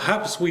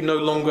perhaps we no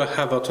longer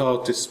have at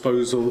our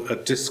disposal a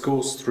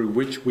discourse through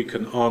which we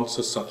can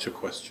answer such a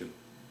question.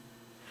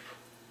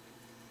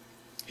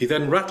 He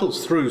then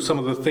rattles through some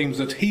of the themes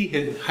that he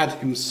had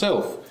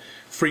himself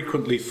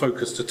frequently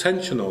focused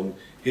attention on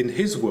in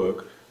his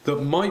work that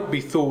might be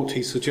thought,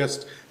 he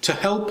suggests, to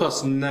help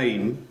us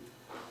name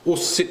or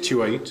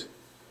situate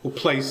or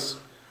place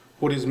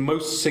what is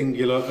most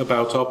singular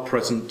about our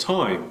present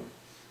time.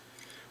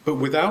 But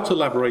without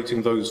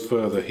elaborating those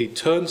further, he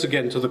turns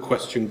again to the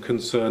question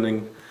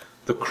concerning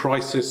the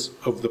crisis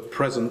of the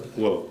present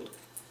world.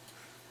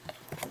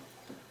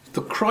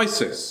 The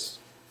crisis,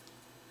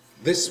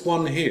 this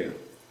one here,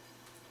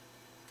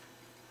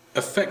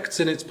 affects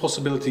in its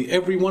possibility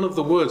every one of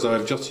the words I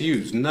have just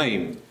used: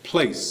 name,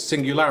 place,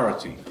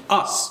 singularity,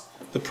 us,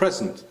 the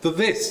present, the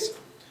this.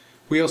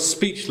 We are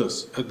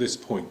speechless at this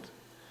point.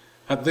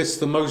 At this,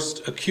 the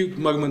most acute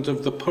moment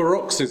of the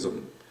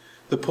paroxysm,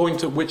 the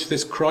point at which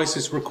this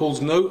crisis recalls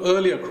no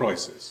earlier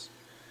crisis.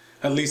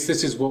 At least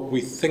this is what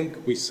we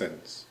think we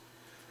sense.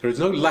 There is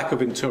no lack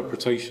of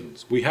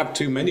interpretations. We have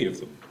too many of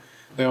them.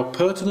 They are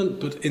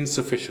pertinent but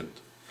insufficient.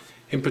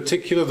 In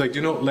particular, they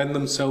do not lend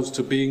themselves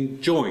to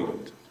being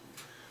joined.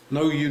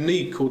 No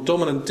unique or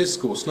dominant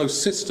discourse, no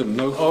system,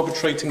 no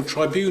arbitrating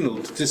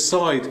tribunal to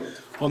decide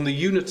on the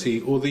unity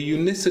or the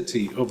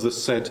unicity of the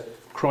said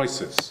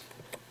crisis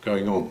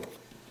going on.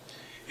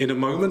 In a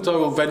moment I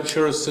will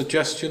venture a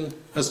suggestion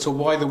as to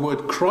why the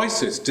word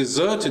crisis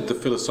deserted the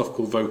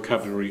philosophical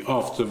vocabulary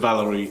after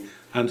Valery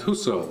and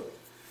Husserl.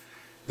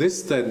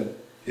 This then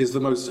is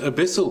the most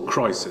abyssal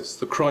crisis,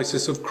 the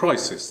crisis of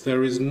crisis.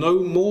 There is no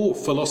more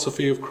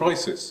philosophy of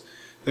crisis.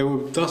 There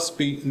would thus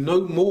be no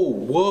more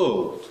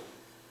world,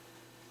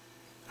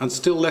 and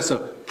still less a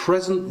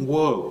present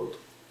world,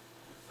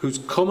 whose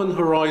common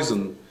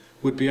horizon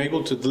would be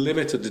able to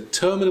delimit a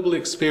determinable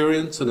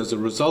experience and as a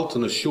result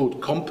an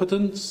assured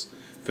competence,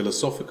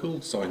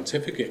 philosophical,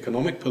 scientific,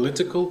 economic,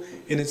 political,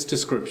 in its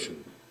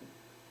description.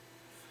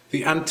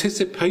 The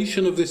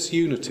anticipation of this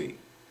unity,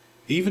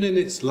 even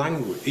its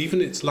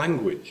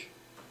language,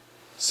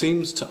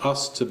 seems to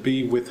us to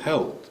be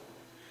withheld,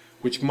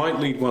 which might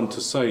lead one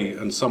to say,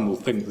 and some will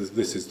think that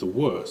this is the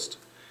worst,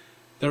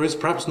 there is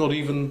perhaps not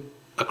even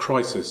a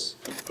crisis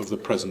of the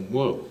present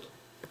world.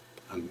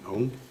 And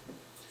on.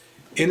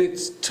 In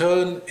its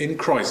turn in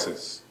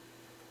crisis,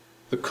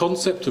 the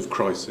concept of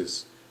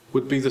crisis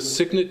would be the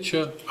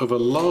signature of a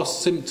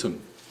last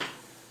symptom,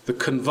 the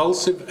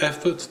convulsive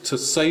effort to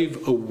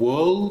save a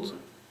world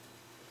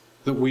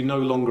that we no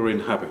longer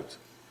inhabit.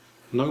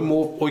 No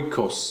more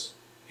oikos,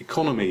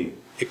 economy,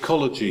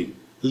 ecology,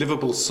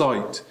 livable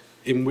site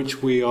in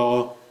which we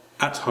are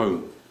at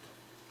home.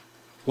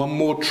 One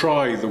more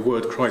try, the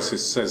word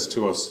crisis says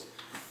to us,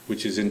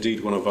 which is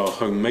indeed one of our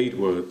homemade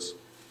words.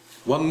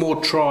 One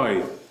more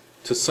try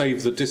to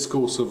save the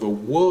discourse of a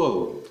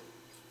world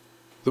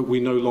that we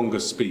no longer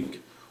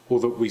speak,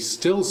 or that we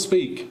still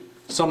speak,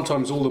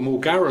 sometimes all the more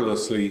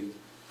garrulously,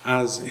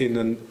 as in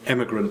an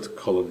emigrant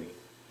colony.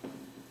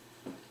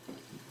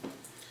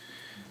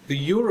 The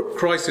Europe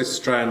crisis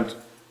strand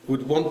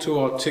would want to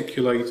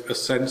articulate a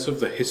sense of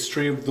the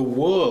history of the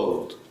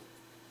world,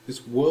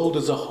 this world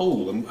as a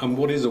whole, and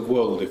what is a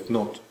world if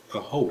not a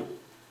whole,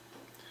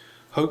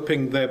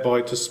 hoping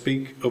thereby to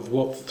speak of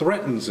what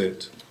threatens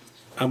it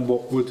and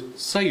what would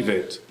save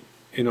it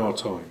in our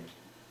time.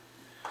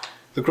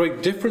 The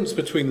great difference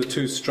between the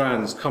two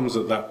strands comes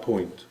at that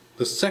point.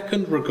 The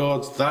second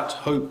regards that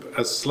hope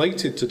as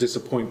slated to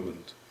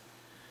disappointment.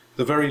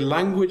 The very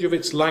language of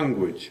its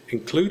language,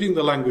 including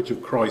the language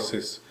of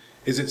crisis,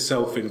 is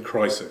itself in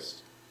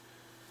crisis.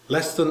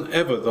 Less than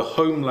ever the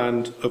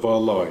homeland of our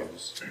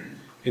lives,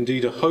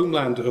 indeed a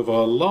homeland of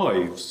our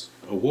lives,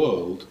 a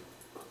world,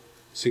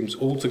 seems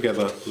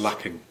altogether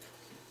lacking.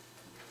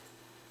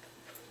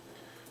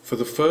 For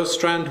the first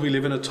strand, we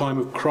live in a time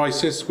of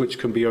crisis which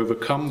can be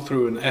overcome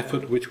through an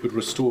effort which would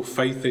restore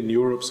faith in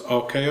Europe's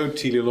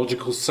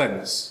archaeo-teleological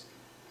sense,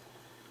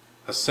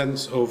 a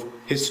sense of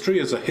history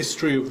as a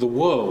history of the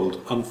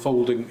world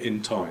unfolding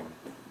in time.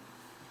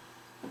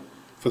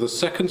 For the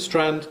second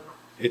strand,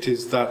 it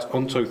is that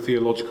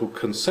ontotheological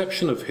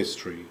conception of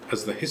history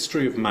as the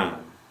history of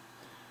man,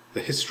 the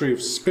history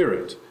of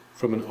spirit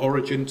from an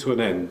origin to an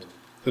end,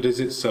 that is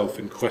itself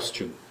in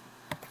question.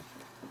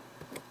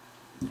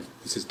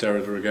 This is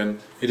Derrida again.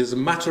 It is a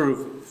matter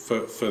of,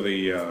 for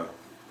the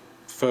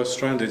first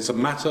strand, it's a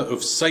matter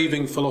of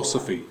saving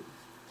philosophy,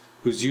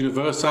 whose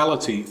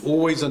universality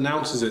always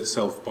announces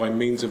itself by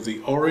means of the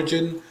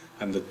origin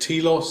and the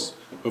telos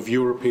of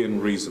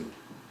European reason.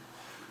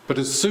 But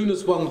as soon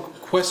as one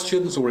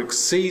questions or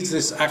exceeds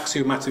this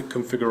axiomatic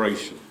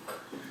configuration,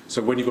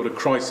 so when you've got a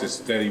crisis,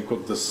 there you've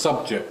got the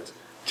subject,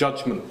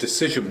 judgment,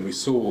 decision. We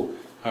saw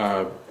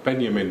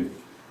Benjamin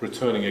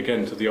returning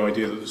again to the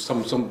idea that there's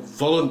some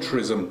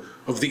voluntarism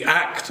of the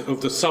act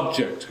of the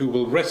subject who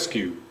will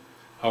rescue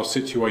our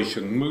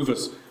situation, move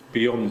us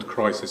beyond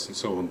crisis and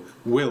so on.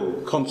 Will,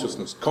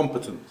 consciousness,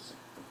 competence.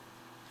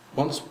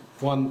 Once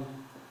one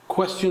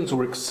questions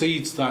or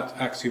exceeds that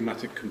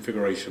axiomatic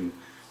configuration,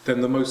 then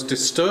the most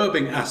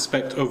disturbing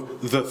aspect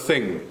of the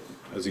thing,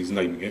 as he's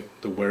naming it,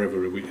 the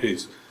wherever it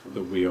is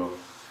that we are,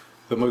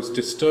 the most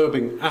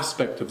disturbing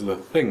aspect of the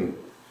thing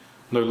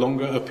no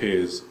longer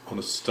appears on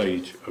a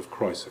stage of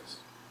crisis.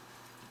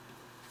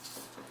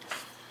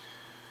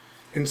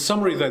 In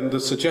summary, then, the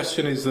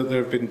suggestion is that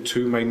there have been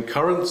two main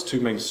currents, two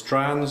main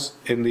strands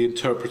in the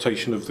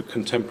interpretation of the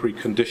contemporary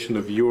condition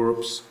of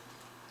Europe's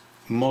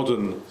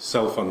modern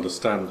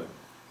self-understanding.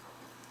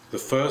 The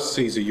first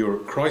sees a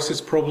Europe crisis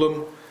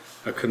problem,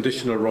 a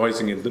condition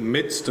arising in the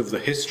midst of the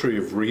history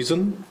of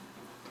reason,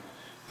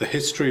 the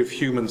history of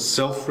human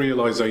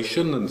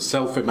self-realization and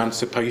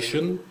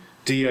self-emancipation,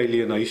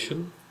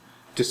 de-alienation,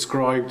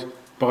 described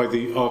by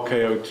the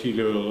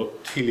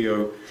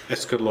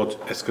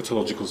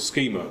archaeo-teleio-eschatological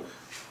schema,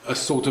 a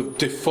sort of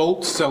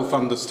default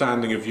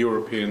self-understanding of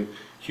European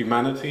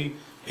humanity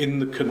in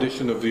the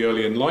condition of the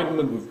early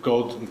Enlightenment with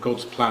God and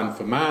God's plan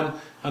for man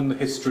and the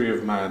history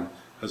of man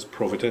as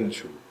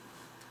providential.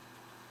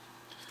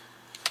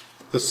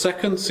 The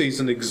second sees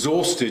an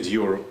exhausted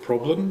Europe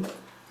problem,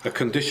 a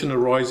condition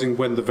arising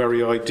when the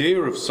very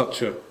idea of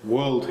such a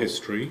world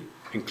history,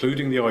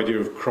 including the idea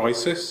of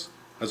crisis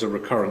as a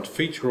recurrent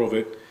feature of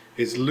it,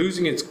 is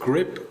losing its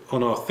grip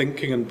on our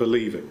thinking and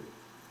believing.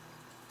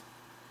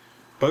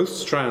 Both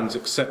strands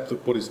accept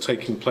that what is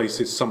taking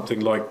place is something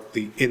like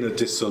the inner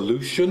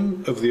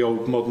dissolution of the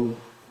old modern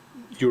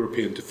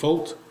European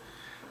default.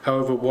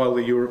 However, while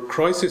the Europe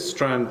crisis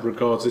strand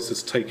regards this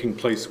as taking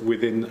place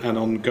within an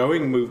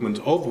ongoing movement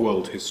of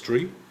world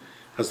history,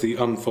 as the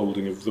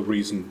unfolding of the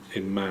reason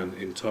in man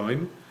in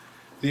time,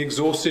 the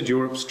exhausted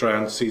Europe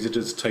strand sees it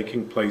as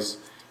taking place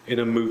in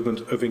a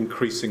movement of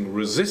increasing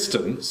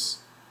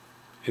resistance,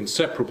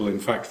 inseparable in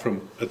fact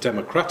from a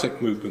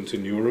democratic movement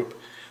in Europe,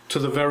 to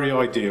the very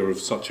idea of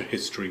such a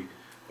history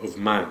of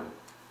man.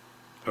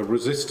 A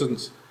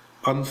resistance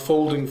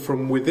unfolding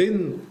from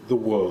within the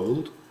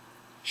world,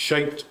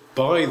 shaped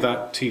by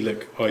that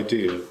telic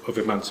idea of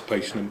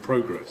emancipation and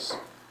progress.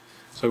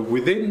 So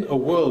within a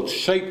world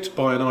shaped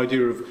by an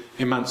idea of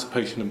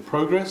emancipation and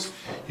progress,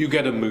 you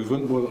get a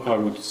movement, what I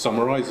would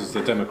summarise as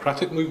the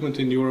democratic movement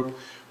in Europe,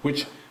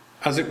 which,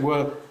 as it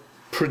were,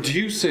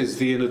 produces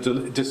the inner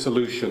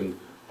dissolution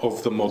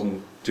of the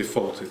modern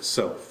default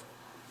itself.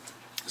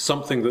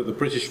 Something that the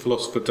British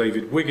philosopher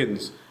David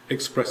Wiggins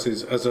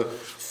expresses as a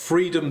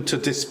freedom to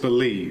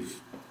disbelieve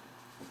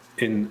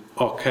in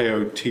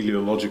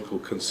archaeo-teleological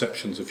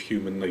conceptions of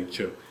human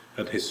nature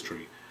and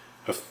history.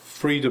 A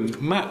freedom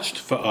matched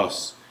for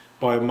us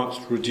by a much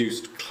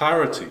reduced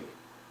clarity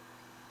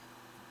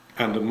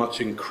and a much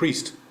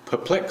increased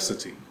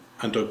perplexity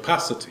and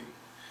opacity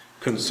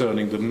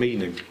concerning the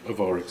meaning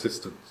of our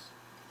existence.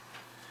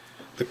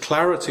 The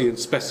clarity and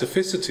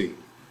specificity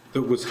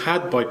that was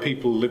had by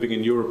people living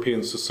in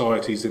European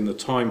societies in the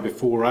time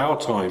before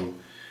our time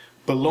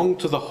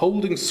belonged to the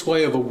holding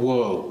sway of a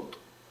world.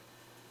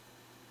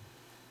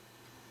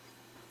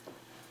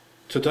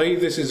 Today,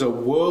 this is a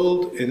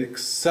world in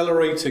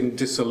accelerating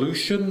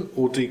dissolution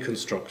or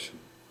deconstruction.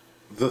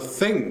 The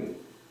thing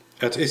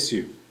at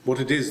issue,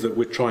 what it is that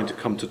we're trying to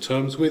come to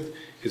terms with,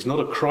 is not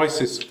a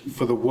crisis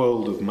for the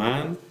world of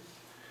man,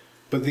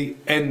 but the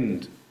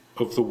end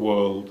of the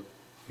world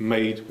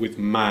made with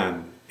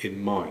man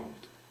in mind.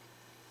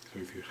 So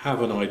if you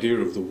have an idea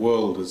of the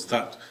world as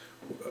that,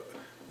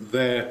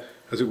 there,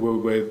 as it were,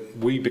 where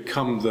we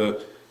become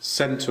the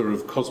centre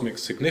of cosmic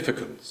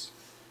significance,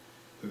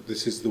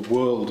 this is the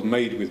world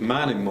made with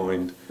man in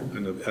mind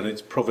and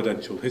its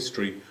providential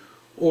history,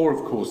 or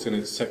of course in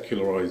its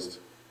secularised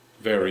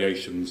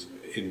variations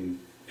in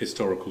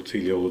historical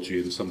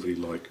teleology and somebody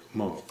like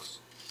Marx.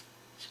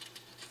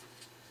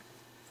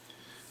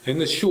 In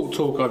this short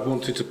talk, I've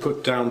wanted to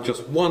put down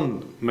just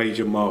one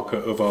major marker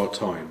of our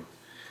time,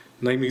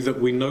 namely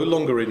that we no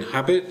longer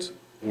inhabit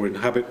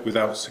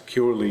without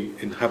securely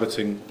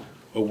inhabiting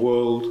a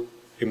world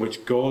in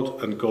which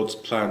God and God's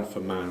plan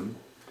for man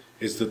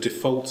is the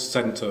default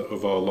centre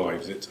of our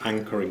lives, its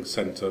anchoring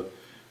centre.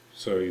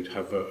 So you'd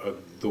have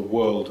the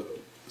world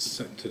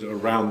centred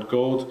around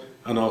God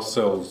and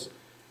ourselves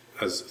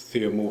as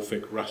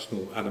theomorphic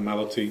rational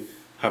animality,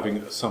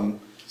 having some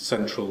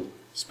central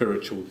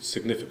spiritual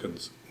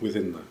significance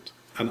within that,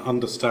 and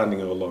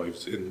understanding our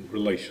lives in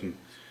relation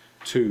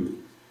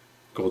to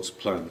God's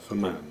plan for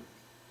man.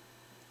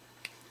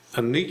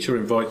 And Nietzsche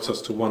invites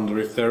us to wonder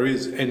if there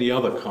is any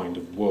other kind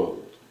of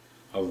world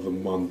other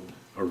than one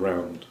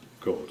around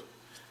God.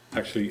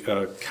 Actually,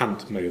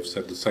 Kant may have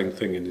said the same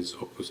thing in his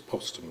Opus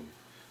Posthumum,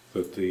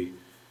 that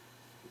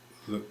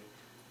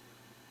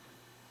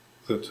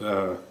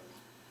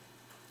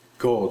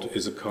God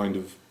is a kind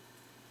of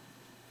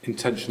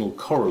intentional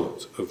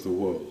correlate of the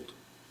world.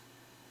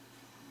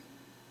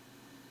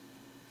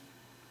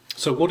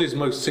 So what is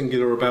most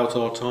singular about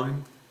our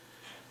time?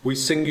 We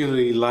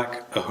singularly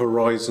lack a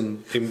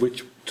horizon in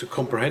which to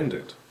comprehend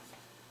it.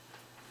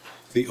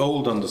 The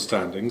old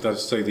understanding, that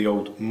is to say the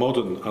old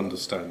modern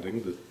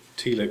understanding, the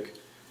telic,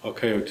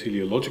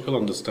 archaeo-teleological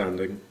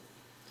understanding,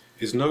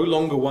 is no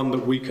longer one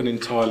that we can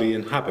entirely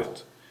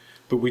inhabit,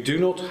 but we do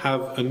not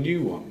have a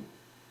new one.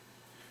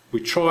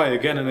 We try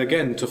again and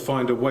again to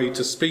find a way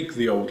to speak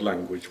the old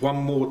language, one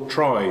more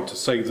try to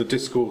say the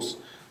discourse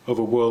of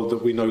a world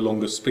that we no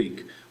longer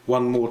speak,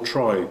 one more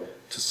try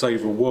to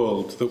save a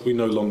world that we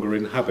no longer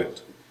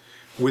inhabit.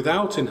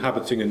 Without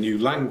inhabiting a new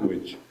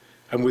language,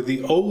 and with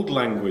the old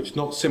language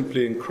not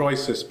simply in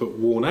crisis but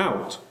worn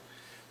out,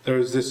 there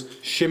is this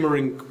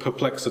shimmering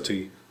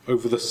perplexity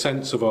over the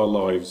sense of our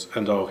lives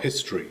and our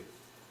history.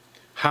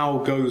 How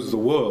goes the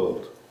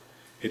world?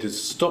 It has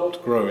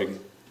stopped growing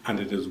and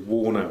it has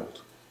worn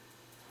out.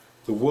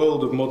 The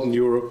world of modern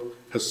Europe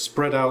has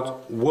spread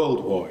out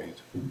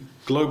worldwide.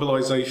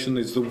 Globalization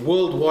is the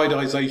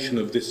worldwideization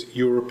of this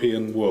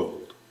European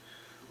world.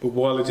 But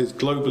while it is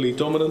globally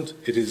dominant,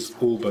 it is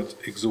all but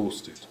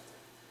exhausted.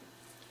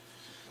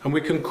 And we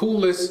can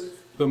call this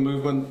the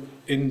movement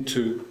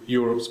into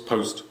Europe's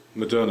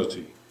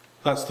post-modernity.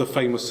 That's the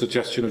famous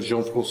suggestion of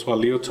Jean-François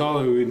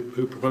Lyotard,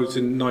 who proposed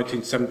in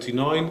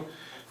 1979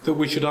 that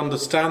we should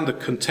understand the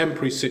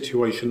contemporary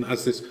situation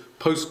as this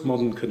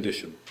postmodern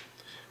condition,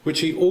 which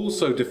he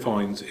also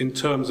defines in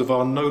terms of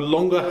our no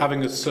longer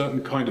having a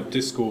certain kind of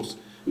discourse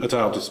at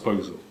our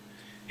disposal.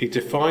 He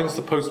defines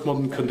the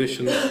postmodern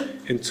condition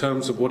in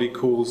terms of what he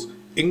calls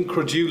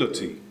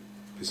incredulity.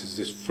 This is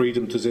this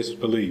freedom to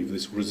disbelieve,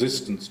 this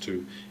resistance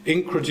to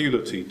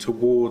incredulity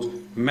toward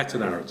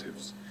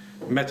meta-narratives.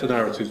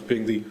 Meta-narratives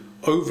being the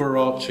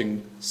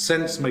overarching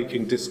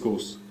sense-making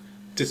discourses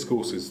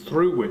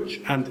through which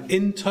and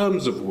in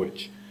terms of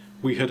which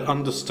we had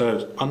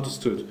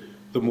understood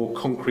the more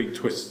concrete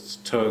twists,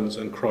 turns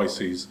and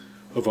crises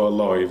of our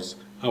lives,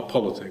 our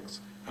politics,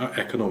 our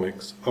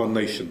economics, our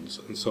nations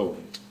and so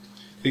on.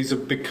 These are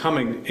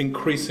becoming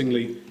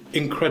increasingly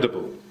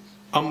incredible,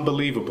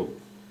 unbelievable,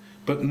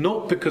 but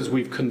not because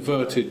we've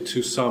converted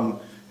to some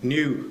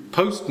new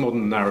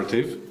postmodern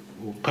narrative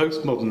or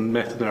postmodern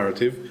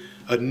meta-narrative,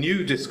 a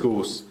new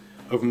discourse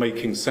of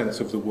making sense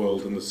of the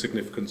world and the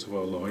significance of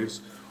our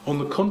lives. On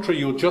the contrary,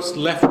 you're just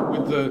left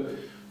with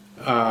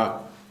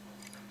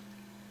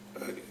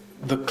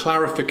the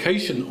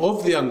clarification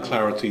of the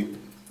unclarity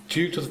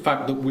due to the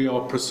fact that we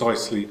are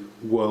precisely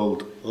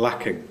world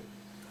lacking.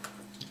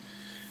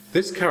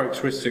 This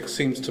characteristic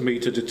seems to me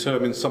to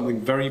determine something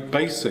very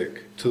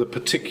basic to the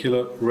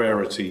particular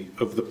rarity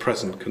of the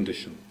present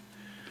condition,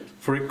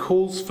 for it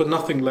calls for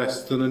nothing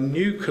less than a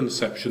new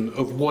conception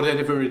of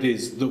whatever it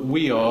is that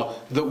we are,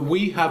 that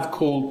we have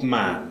called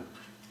man.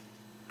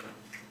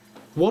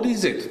 What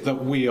is it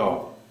that we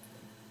are?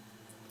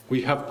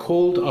 We have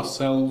called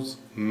ourselves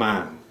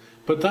man.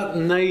 But that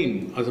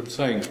name, as I'm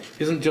saying,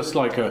 isn't just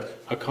like a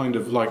kind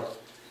of like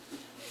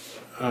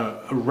a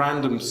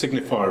random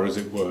signifier, as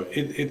it were.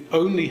 It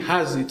only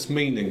has its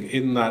meaning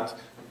in that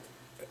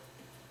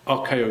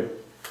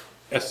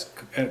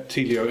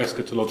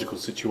teleo-eschatological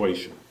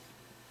situation.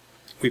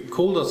 We've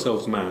called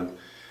ourselves man,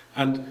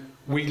 and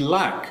we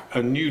lack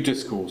a new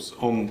discourse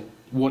on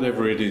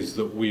whatever it is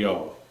that we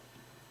are,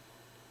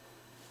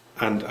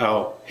 and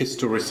our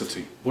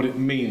historicity, what it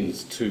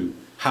means to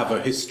have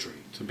a history,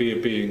 to be a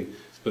being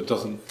that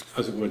doesn't,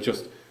 as it were,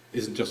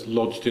 isn't just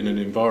lodged in an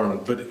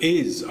environment, but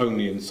is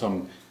only in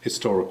some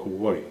historical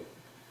way.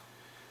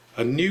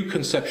 A new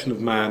conception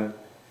of man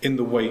in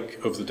the wake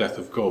of the death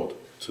of God,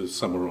 to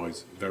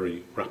summarise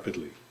very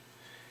rapidly.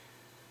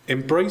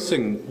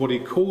 Embracing what he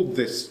called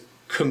this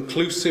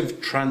conclusive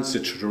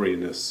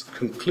transitoriness,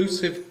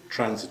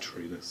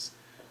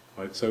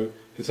 right? So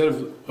instead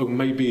of, oh,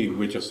 maybe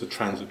we're just a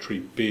transitory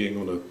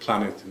being on a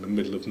planet in the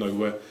middle of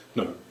nowhere,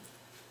 no.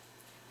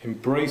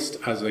 Embraced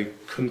as a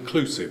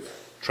conclusive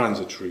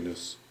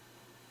transitoriness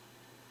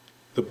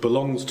that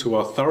belongs to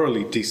our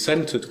thoroughly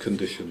decentered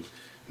condition,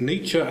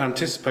 Nietzsche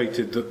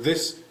anticipated that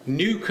this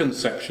new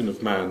conception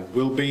of man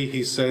will be,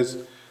 he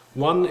says,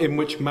 one in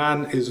which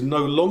man is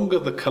no longer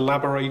the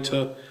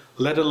collaborator,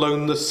 let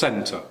alone the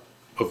centre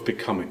of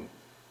becoming.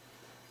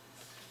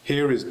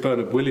 Here is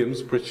Bernard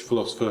Williams, British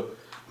philosopher,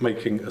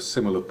 making a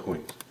similar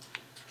point.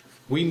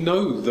 We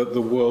know that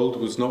the world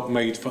was not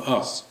made for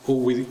us, or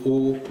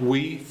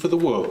we for the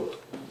world,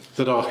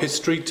 that our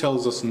history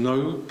tells us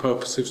no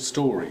purposive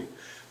story,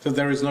 that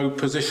there is no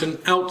position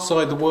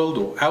outside the world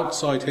or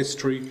outside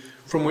history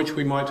from which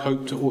we might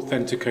hope to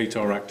authenticate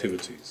our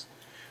activities.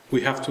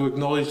 We have to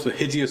acknowledge the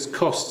hideous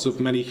costs of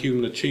many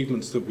human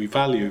achievements that we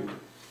value,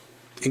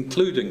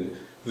 including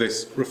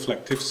this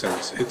reflective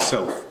sense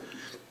itself,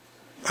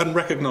 and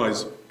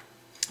recognise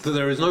that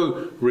there is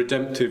no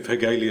redemptive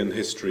Hegelian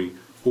history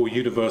or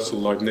universal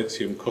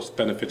Leibnizian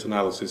cost-benefit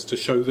analysis to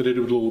show that it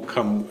will all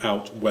come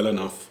out well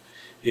enough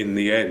in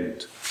the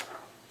end.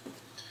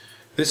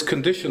 This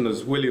condition,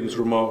 as Williams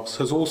remarks,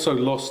 has also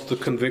lost the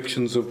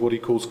convictions of what he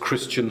calls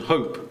Christian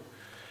hope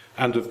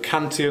and of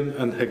Kantian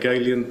and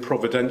Hegelian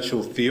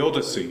providential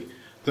theodicy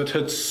that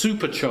had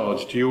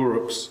supercharged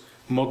Europe's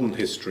modern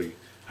history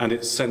and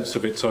its sense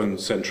of its own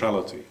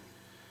centrality.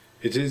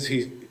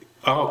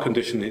 Our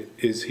condition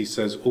is, he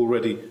says,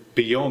 already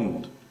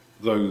beyond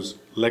those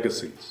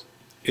legacies,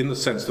 in the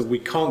sense that we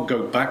can't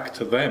go back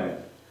to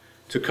them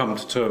to come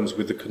to terms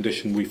with the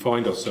condition we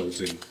find ourselves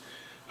in,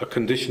 a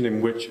condition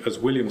in which, as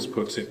Williams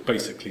puts it,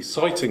 basically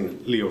citing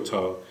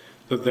Lyotard,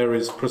 that there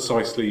is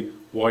precisely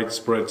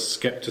widespread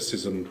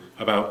scepticism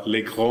about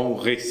les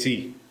grands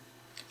récits,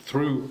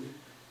 through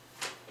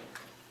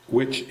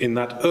which in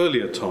that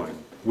earlier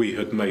time we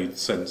had made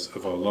sense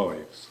of our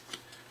lives.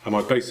 And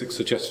my basic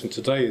suggestion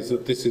today is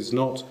that this is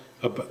not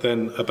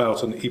then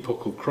about an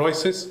epochal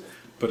crisis,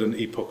 but an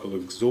epochal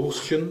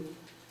exhaustion,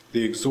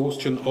 the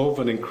exhaustion of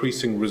an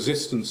increasing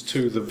resistance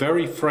to the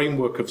very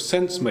framework of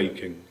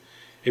sense-making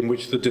in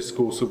which the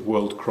discourse of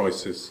world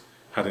crisis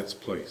had its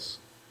place.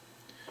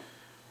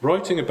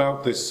 Writing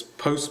about this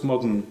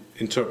postmodern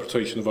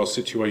interpretation of our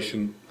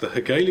situation, the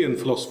Hegelian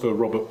philosopher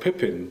Robert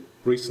Pippin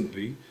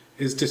recently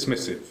is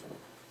dismissive.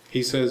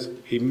 He says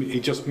he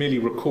just merely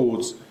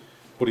records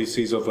what he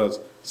sees of as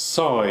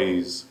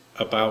sighs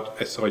about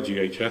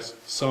SIGHS,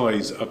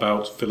 sighs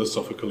about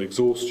philosophical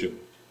exhaustion.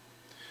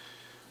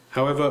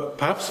 However,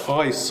 perhaps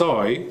I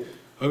sigh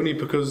only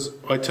because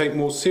I take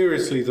more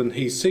seriously than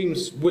he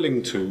seems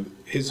willing to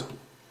his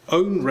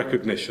own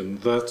recognition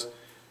that,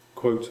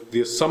 quote,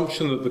 the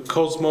assumption that the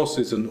cosmos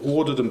is an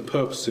ordered and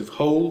purposive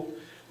whole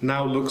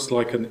now looks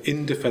like an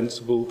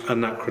indefensible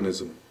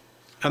anachronism,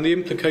 and the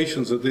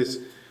implications that this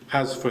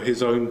has for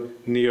his own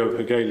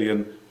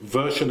neo-Hegelian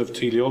version of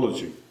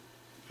teleology,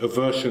 a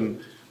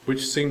version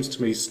which seems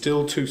to me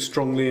still too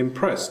strongly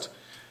impressed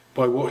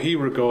by what he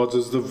regards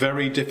as the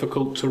very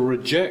difficult to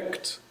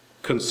reject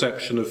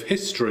conception of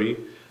history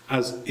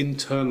as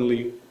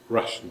internally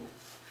rational.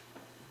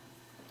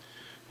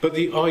 But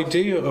the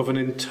idea of an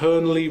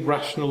internally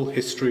rational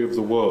history of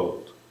the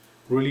world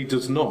really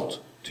does not,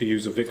 to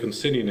use a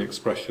Wittgensteinian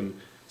expression,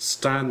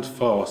 stand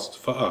fast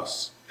for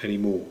us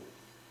anymore.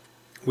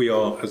 We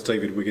are, as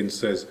David Wiggins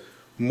says,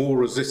 more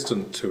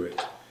resistant to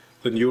it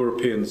than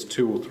Europeans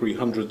 200 or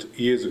 300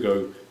 years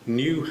ago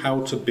knew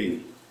how to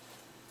be.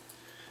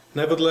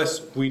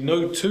 Nevertheless, we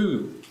know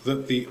too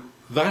that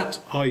that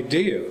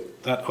idea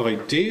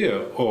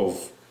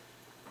of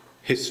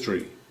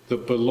history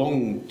that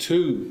belonged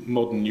to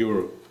modern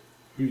Europe,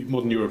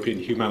 modern European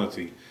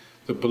humanity,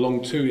 that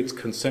belong to its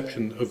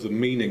conception of the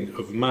meaning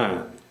of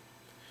man,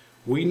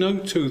 we know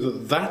too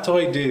that that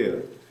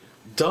idea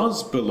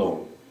does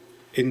belong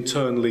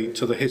internally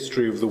to the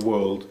history of the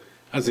world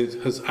as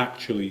it has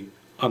actually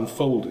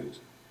unfolded.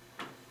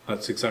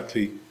 That's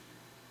exactly,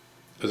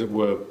 as it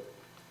were,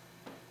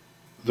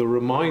 the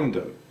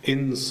reminder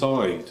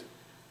inside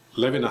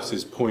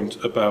Levinas's point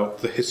about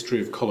the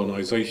history of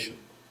colonization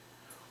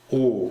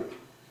or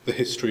the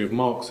history of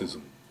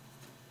Marxism.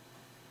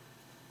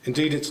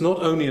 Indeed, it's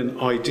not only an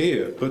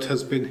idea, but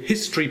has been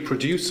history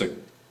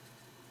producing,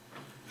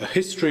 a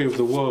history of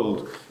the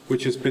world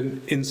which has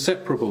been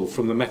inseparable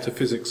from the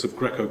metaphysics of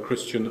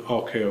Greco-Christian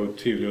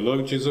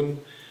archaeoteleologism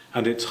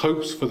and its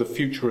hopes for the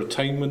future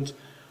attainment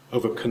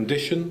of a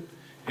condition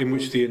in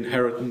which the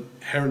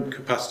inherent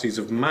capacities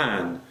of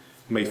man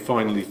may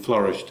finally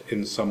flourish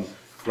in some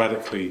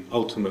radically,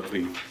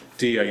 ultimately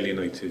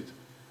de-alienated,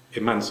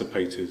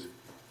 emancipated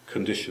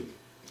condition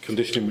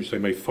in which they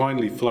may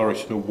finally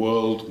flourish in a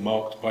world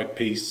marked by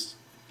peace,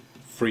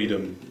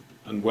 freedom,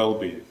 and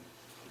well-being.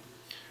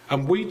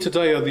 And we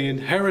today are the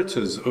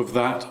inheritors of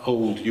that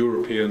old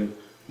European,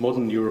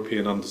 modern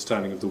European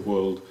understanding of the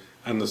world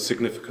and the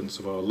significance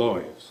of our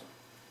lives.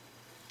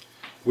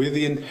 We're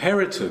the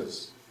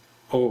inheritors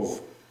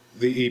of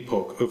the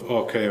epoch of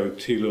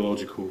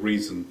archaeoteleological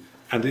reason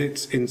and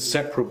its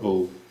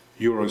inseparable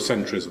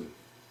Eurocentrism,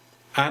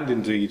 and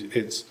indeed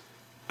its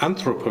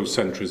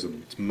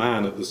anthropocentrism, it's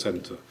man at the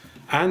centre,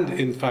 and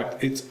in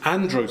fact its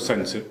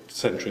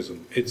androcentrism,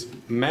 it's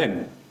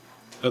men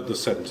at the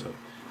centre,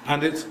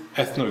 and its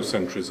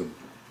ethnocentrism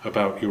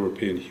about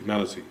European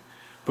humanity.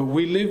 But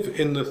we live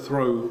in the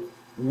throe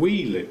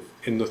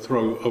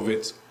of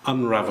its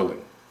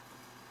unravelling.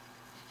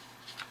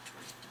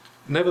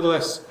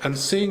 Nevertheless, and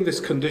seeing this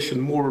condition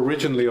more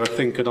originally, I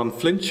think, and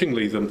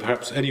unflinchingly than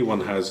perhaps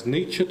anyone has,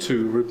 Nietzsche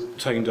too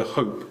retained a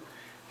hope.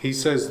 He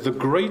says, the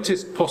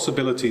greatest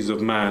possibilities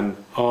of man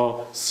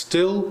are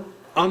still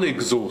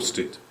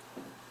unexhausted.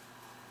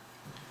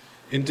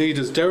 Indeed,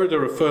 as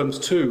Derrida affirms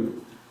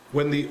too,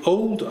 when the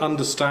old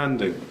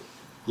understanding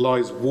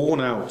lies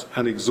worn out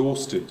and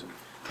exhausted,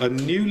 a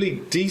newly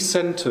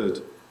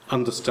decentered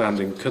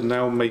understanding can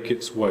now make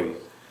its way.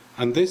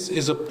 And this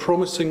is a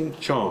promising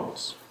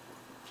chance.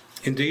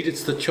 Indeed,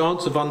 it's the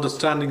chance of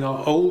understanding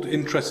our old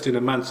interest in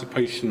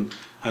emancipation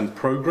and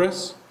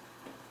progress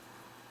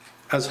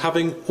as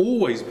having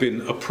always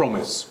been a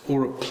promise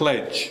or a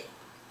pledge,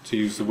 to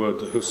use the word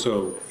that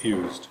Husserl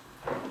used.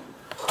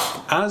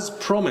 As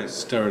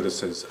promise, Derrida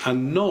says,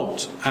 and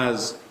not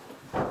as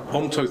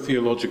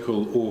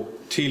ontotheological or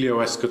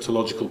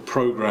teleoeschatological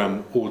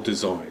program or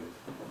design.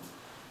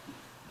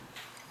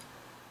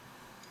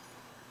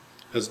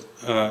 As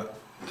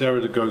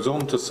Derrida goes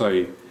on to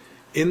say,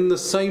 in the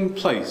same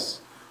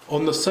place,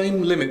 on the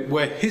same limit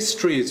where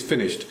history is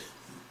finished,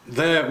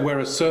 there where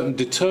a certain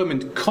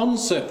determined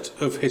concept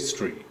of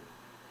history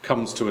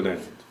comes to an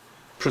end,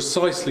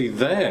 precisely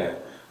there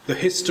the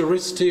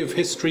historicity of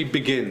history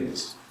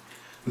begins.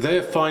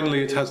 There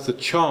finally it has the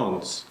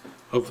chance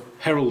of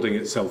heralding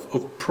itself,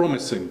 of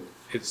promising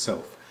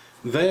itself.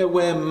 There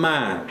where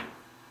man,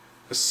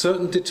 a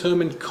certain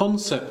determined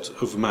concept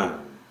of man,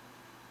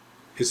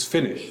 is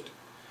finished,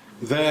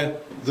 there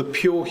the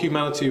pure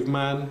humanity of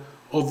man,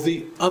 of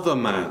the other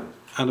man,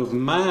 and of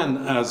man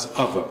as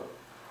other,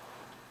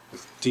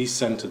 with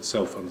decentered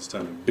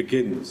self-understanding,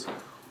 begins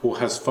or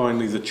has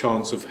finally the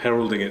chance of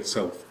heralding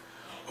itself,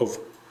 of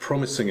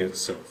promising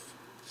itself.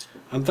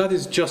 And that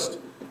is just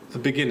the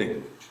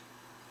beginning.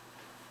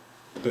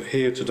 But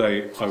here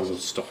today I will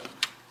stop.